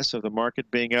bias of the market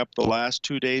being up the last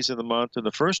 2 days of the month and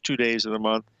the first 2 days of the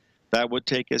month, that would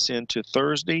take us into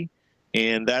Thursday.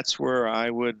 And that's where I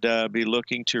would be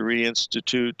looking to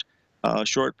reinstitute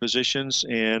short positions.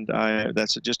 And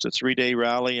that's just a 3-day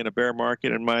rally in a bear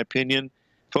market, in my opinion.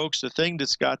 Folks, the thing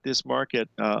that's got this market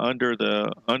under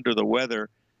the weather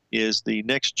is the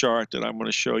next chart that I'm going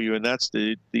to show you, and that's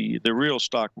the real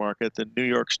stock market, the New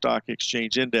York Stock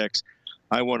Exchange Index.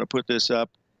 I want to put this up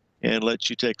and let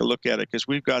you take a look at it, because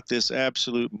we've got this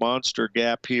absolute monster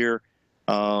gap here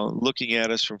looking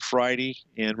at us from Friday.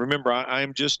 And remember,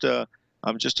 I'm just a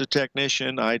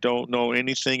technician. I don't know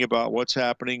anything about what's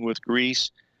happening with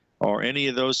Greece or any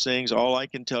of those things. All I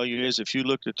can tell you is if you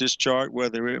looked at this chart,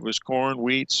 whether it was corn,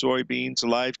 wheat, soybeans,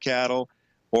 live cattle,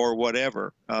 or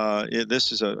whatever,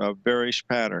 this is a bearish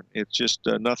pattern. It's just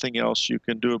nothing else you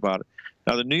can do about it.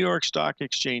 Now, the New York Stock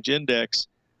Exchange Index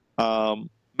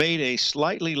made a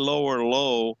slightly lower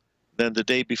low than the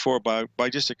day before by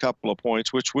just a couple of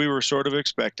points, which we were sort of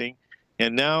expecting.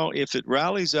 And now if it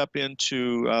rallies up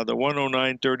into the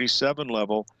 109.37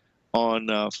 level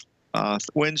on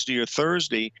Wednesday or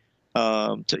Thursday,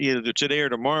 to either today or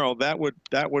tomorrow, that would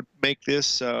make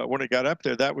this, when it got up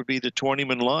there, that would be the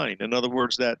 20-man line. In other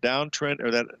words, that downtrend,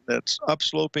 or that's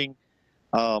upsloping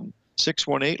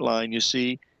 618 line, you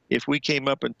see, if we came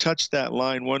up and touched that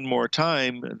line one more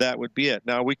time, that would be it.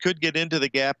 Now, we could get into the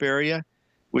gap area,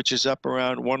 which is up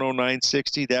around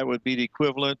 109.60. That would be the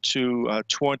equivalent to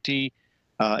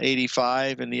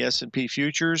 20.85 in the S&P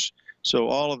futures. So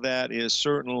all of that is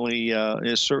certainly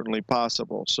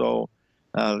possible. So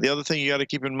the other thing you got to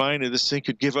keep in mind is this thing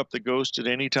could give up the ghost at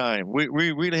any time.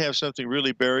 We really have something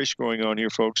really bearish going on here,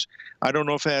 folks. I don't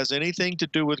know if it has anything to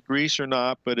do with Greece or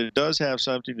not, but it does have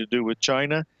something to do with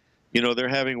China. You know, they're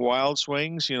having wild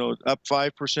swings, you know, up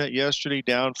 5% yesterday,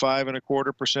 down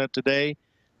 5.25% today.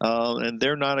 And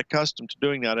they're not accustomed to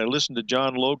doing that. I listened to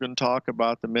John Logan talk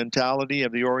about the mentality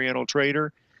of the Oriental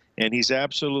trader, and he's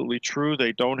absolutely true.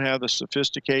 They don't have the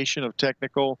sophistication of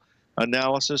technical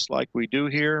analysis like we do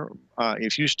here.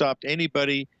 If you stopped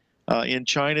anybody in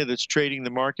China that's trading the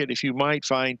market, if you might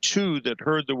find two that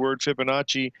heard the word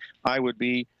Fibonacci, I would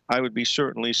be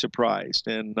certainly surprised.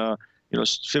 And you know,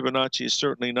 Fibonacci is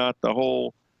certainly not the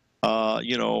whole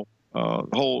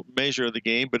whole measure of the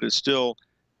game, but it's still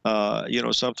you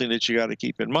know, something that you got to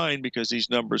keep in mind, because these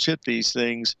numbers hit these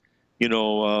things,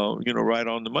 right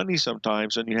on the money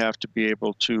sometimes, and you have to be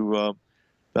able to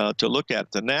look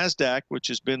at the NASDAQ, which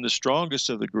has been the strongest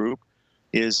of the group,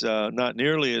 is not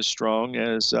nearly as strong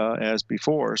as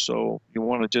before. So you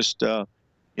want to just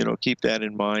keep that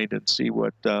in mind and see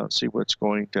what's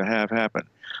going to happen.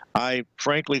 I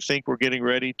frankly think we're getting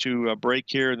ready to break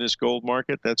here in this gold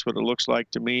market. That's what it looks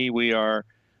like to me. We are.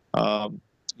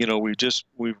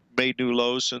 We've made new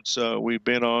lows since we've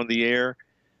been on the air,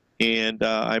 and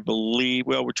I believe,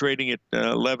 well, we're trading at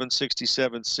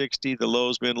 1167.60. The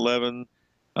low's been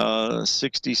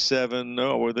 1167.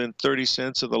 No, within 30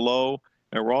 cents of the low,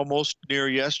 and we're almost near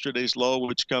yesterday's low,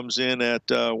 which comes in at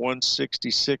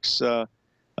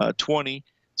 166.20.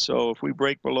 So if we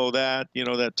break below that,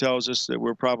 that tells us that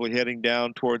we're probably heading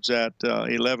down towards that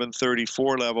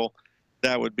 1134 level.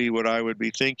 That would be what I would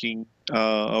be thinking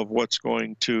of what's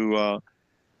going to,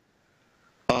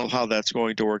 of how that's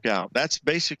going to work out. That's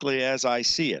basically as I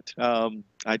see it.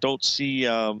 I don't see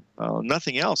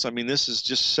nothing else. I mean, this is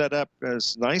just set up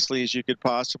as nicely as you could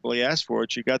possibly ask for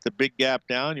it. You got the big gap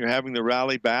down. You're having the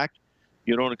rally back.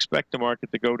 You don't expect the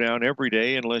market to go down every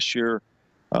day unless you're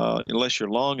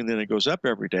long, and then it goes up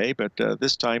every day. But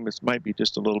this time it might be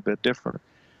just a little bit different.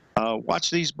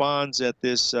 Watch these bonds at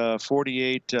this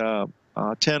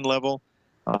 48.10 level.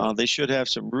 They should have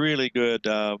some really good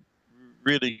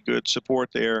support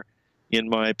there, in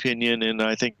my opinion, and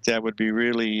I think that would be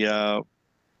really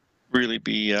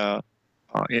be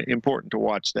important to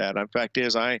watch that. In fact,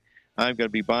 I'm going to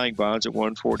be buying bonds at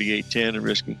 148.10 and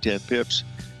risking 10 pips.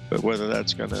 But whether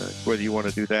you want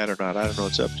to do that or not, I don't know.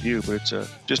 It's up to you. But it's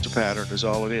just a pattern, is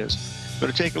all it is. I'm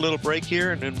going to take a little break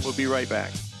here, and then we'll be right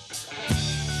back.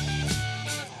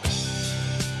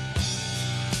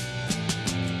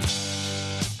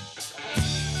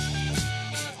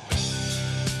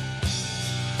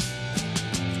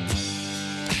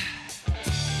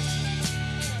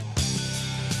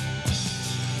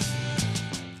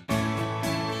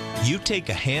 You take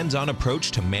a hands-on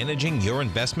approach to managing your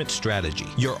investment strategy.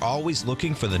 You're always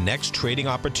looking for the next trading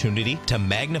opportunity to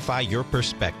magnify your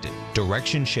perspective.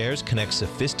 Direction Shares connects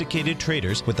sophisticated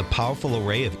traders with a powerful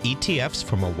array of ETFs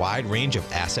from a wide range of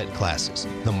asset classes.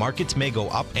 The markets may go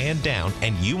up and down,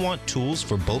 and you want tools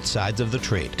for both sides of the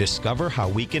trade. Discover how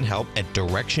we can help at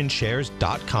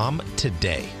DirectionShares.com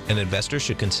today. An investor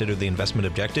should consider the investment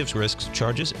objectives, risks,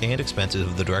 charges, and expenses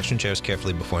of the Direction Shares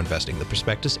carefully before investing. The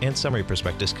prospectus and summary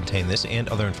prospectus contain this and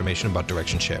other information about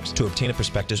Direction Shares. To obtain a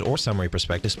prospectus or summary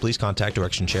prospectus, please contact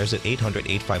Direction Shares at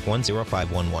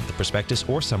 800-851-0511. The prospectus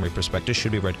or summary prospectus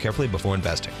should be read carefully before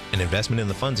investing. An investment in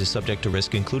the funds is subject to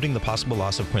risk, including the possible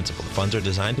loss of principal. The funds are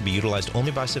designed to be utilized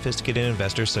only by sophisticated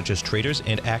investors such as traders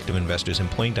and active investors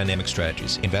employing dynamic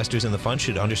strategies. Investors in the fund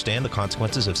should understand the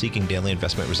consequences of seeking daily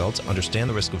investment results, understand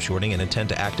the risk of of shorting and intend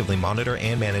to actively monitor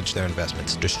and manage their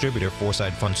investments. Distributor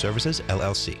Foreside Fund Services,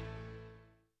 LLC.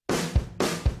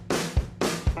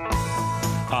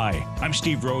 Hi, I'm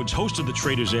Steve Rhodes, host of the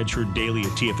Trader's Edge, heard daily at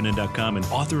TFNN.com and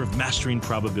author of Mastering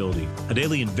Probability, a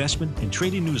daily investment and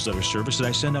trading newsletter service that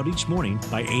I send out each morning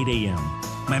by 8 a.m.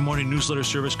 My morning newsletter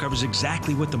service covers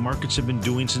exactly what the markets have been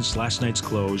doing since last night's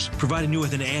close, providing you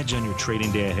with an edge on your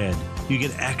trading day ahead. You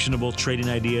get actionable trading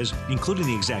ideas, including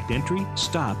the exact entry,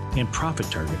 stop, and profit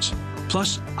targets.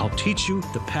 Plus, I'll teach you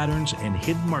the patterns and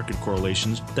hidden market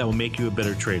correlations that will make you a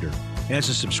better trader. As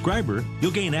a subscriber,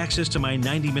 you'll gain access to my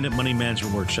 90-minute money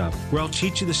management workshop, where I'll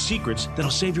teach you the secrets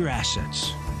that'll save your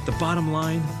assets. The bottom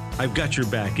line, I've got your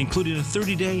back, including a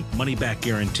 30-day money-back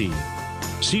guarantee.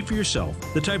 See for yourself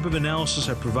the type of analysis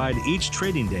I provide each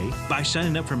trading day by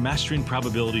signing up for Mastering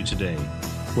Probability today.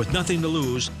 With nothing to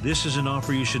lose, this is an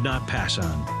offer you should not pass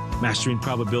on. Mastering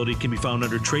Probability can be found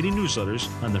under Trading Newsletters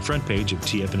on the front page of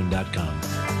TFNN.com.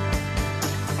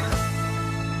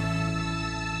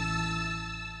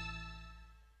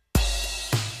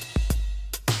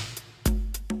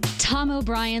 Tom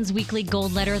O'Brien's weekly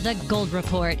gold letter, The Gold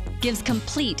Report, gives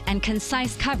complete and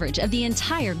concise coverage of the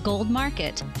entire gold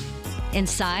market.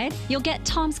 Inside, you'll get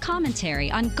Tom's commentary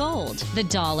on gold, the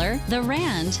dollar, the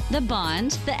rand, the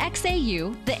bond, the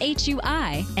XAU, the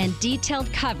HUI, and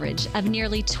detailed coverage of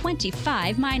nearly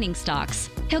 25 mining stocks.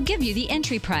 He'll give you the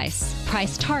entry price,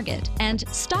 price target, and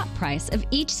stop price of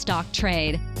each stock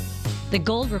trade. The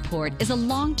Gold Report is a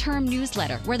long-term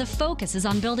newsletter where the focus is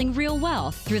on building real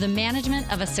wealth through the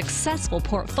management of a successful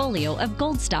portfolio of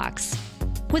gold stocks.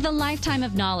 With a lifetime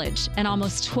of knowledge and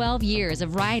almost 12 years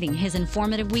of writing his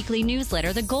informative weekly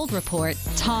newsletter, The Gold Report,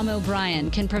 Tom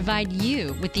O'Brien can provide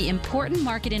you with the important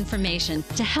market information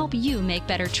to help you make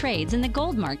better trades in the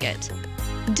gold market.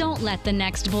 Don't let the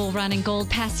next bull run in gold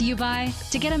pass you by.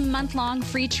 To get a month-long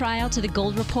free trial to The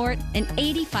Gold Report, an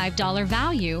 $85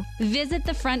 value, visit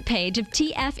the front page of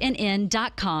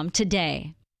TFNN.com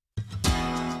today.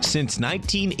 Since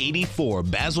 1984,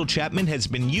 Basil Chapman has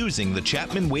been using the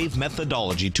Chapman Wave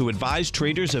methodology to advise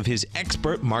traders of his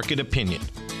expert market opinion.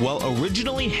 While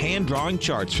originally hand-drawing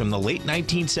charts from the late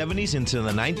 1970s into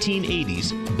the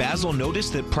 1980s, Basil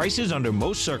noticed that prices under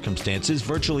most circumstances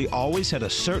virtually always had a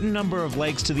certain number of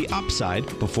legs to the upside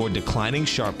before declining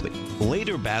sharply.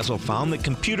 Later, Basil found that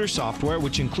computer software,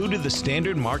 which included the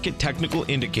standard market technical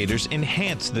indicators,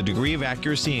 enhanced the degree of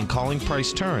accuracy in calling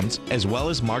price turns as well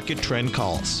as market trend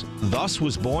calls. Thus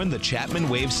was born the Chapman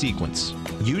Wave sequence.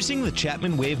 Using the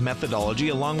Chapman Wave methodology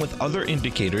along with other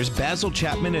indicators, Basil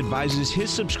Chapman advises his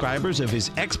subscribers of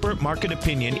his expert market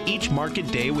opinion each market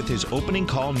day with his opening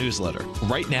call newsletter.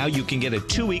 Right now, you can get a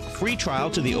 2-week free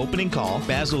trial to the opening call,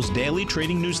 Basil's daily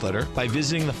trading newsletter, by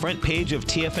visiting the front page of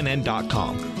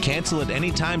TFNN.com. Cancel at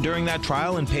any time during that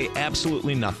trial and pay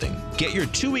absolutely nothing. Get your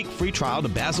 2-week free trial to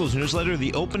Basil's newsletter,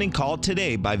 The Opening Call,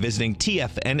 today by visiting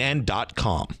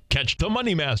TFNN.com. Catch the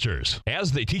Money Masters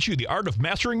as they teach you the art of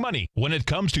mastering money when it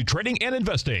comes to trading and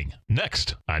investing.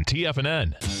 Next on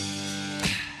TFNN.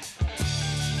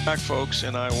 Back, folks,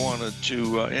 and I wanted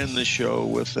to end the show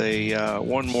with a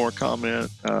one more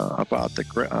comment about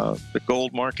the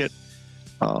gold market.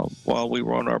 While we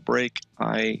were on our break,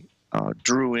 I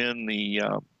drew in the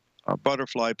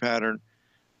butterfly pattern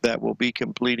that will be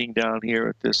completing down here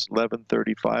at this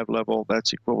 1135 level.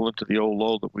 That's equivalent to the old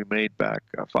low that we made back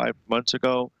 5 months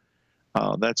ago.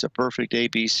 That's a perfect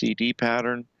ABCD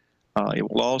pattern. It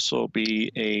will also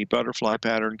be a butterfly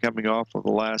pattern coming off of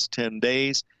the last 10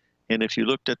 days. And if you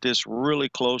looked at this really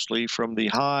closely from the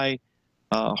high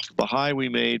we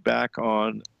made back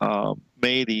on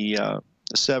May the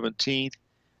 17th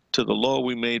to the low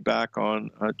we made back on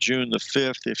June the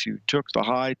 5th, if you took the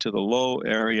high to the low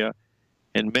area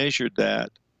and measured that,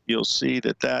 you'll see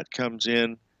that that comes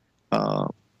in.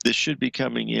 This should be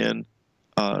coming in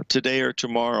today or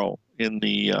tomorrow in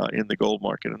the gold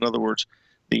market. In other words,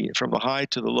 from the high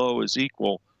to the low is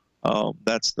equal.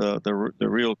 That's the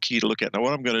real key to look at. Now,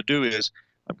 what I'm going to do is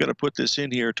I'm going to put this in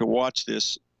here to watch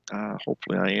this.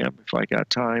 Hopefully, I am. If I got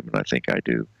time, and I think I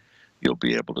do, you'll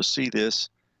be able to see this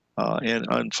and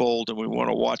unfold. And we want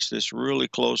to watch this really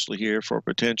closely here for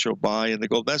potential buy in the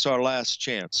gold. That's our last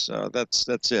chance.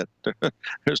 That's it.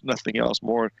 There's nothing else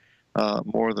more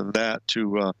than that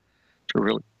to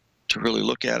really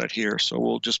look at it here. So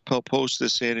we'll just post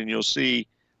this in, and you'll see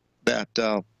that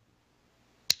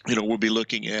we'll be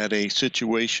looking at a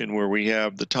situation where we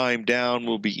have the time down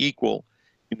will be equal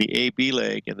in the AB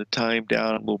leg, and the time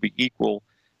down will be equal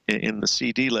in the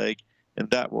CD leg, and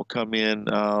that will come in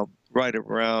right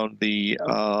around the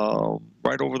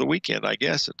right over the weekend. I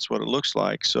guess it's what it looks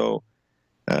like. So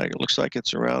It looks like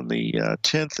it's around the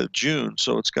 10th of June,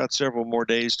 so it's got several more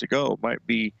days to go. It might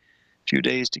be a few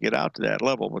days to get out to that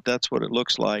level, but that's what it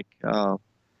looks like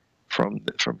from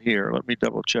here. Let me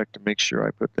double check to make sure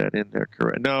I put that in there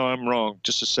correct. No, I'm wrong.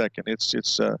 Just a second. It's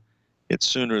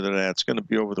sooner than that. It's going to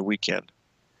be over the weekend.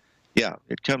 Yeah,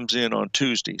 it comes in on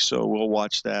Tuesday, so we'll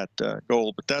watch that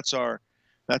gold. But that's a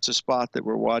spot that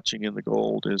we're watching in the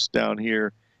gold, is down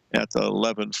here at the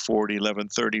 1140,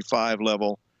 1135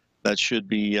 level. That should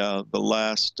be the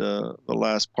last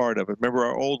part of it. Remember,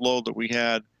 our old low that we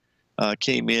had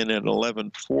came in at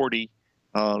 1140.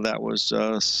 That was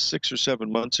 6 or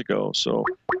 7 months ago. So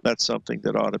that's something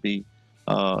that ought to be,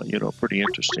 pretty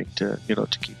interesting to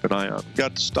keep an eye on. We've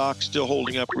got the stock still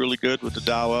holding up really good, with the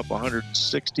Dow up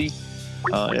 160,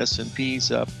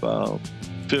 S&P's up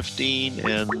 15,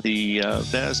 and the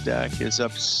NASDAQ is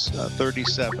up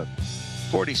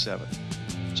 47.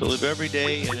 So live every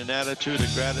day in an attitude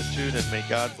of gratitude, and may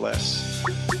God bless.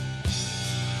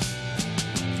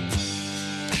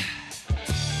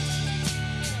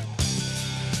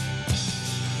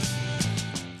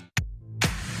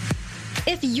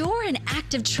 If you're an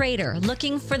active trader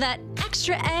looking for that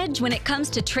extra edge when it comes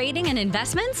to trading and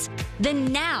investments,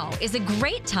 then now is a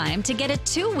great time to get a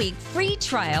 2-week free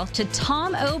trial to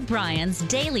Tom O'Brien's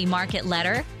daily market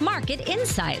letter, Market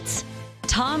Insights.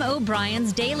 Tom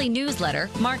O'Brien's daily newsletter,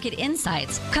 Market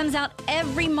Insights, comes out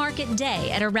every market day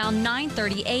at around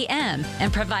 9:30 a.m.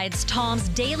 and provides Tom's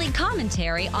daily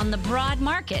commentary on the broad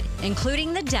market,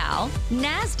 including the Dow,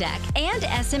 NASDAQ, and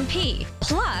S&P,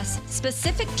 plus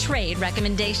specific trade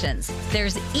recommendations.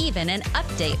 There's even an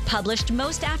update published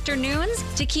most afternoons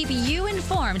to keep you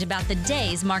informed about the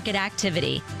day's market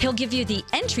activity. He'll give you the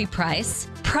entry price,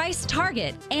 price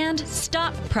target, and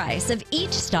stop price of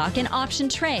each stock and option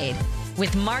trade.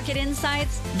 With Market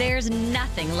Insights, there's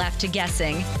nothing left to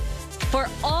guessing. For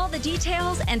all the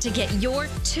details and to get your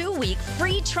 2-week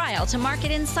free trial to Market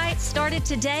Insights started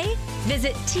today,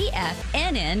 visit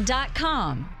TFNN.com.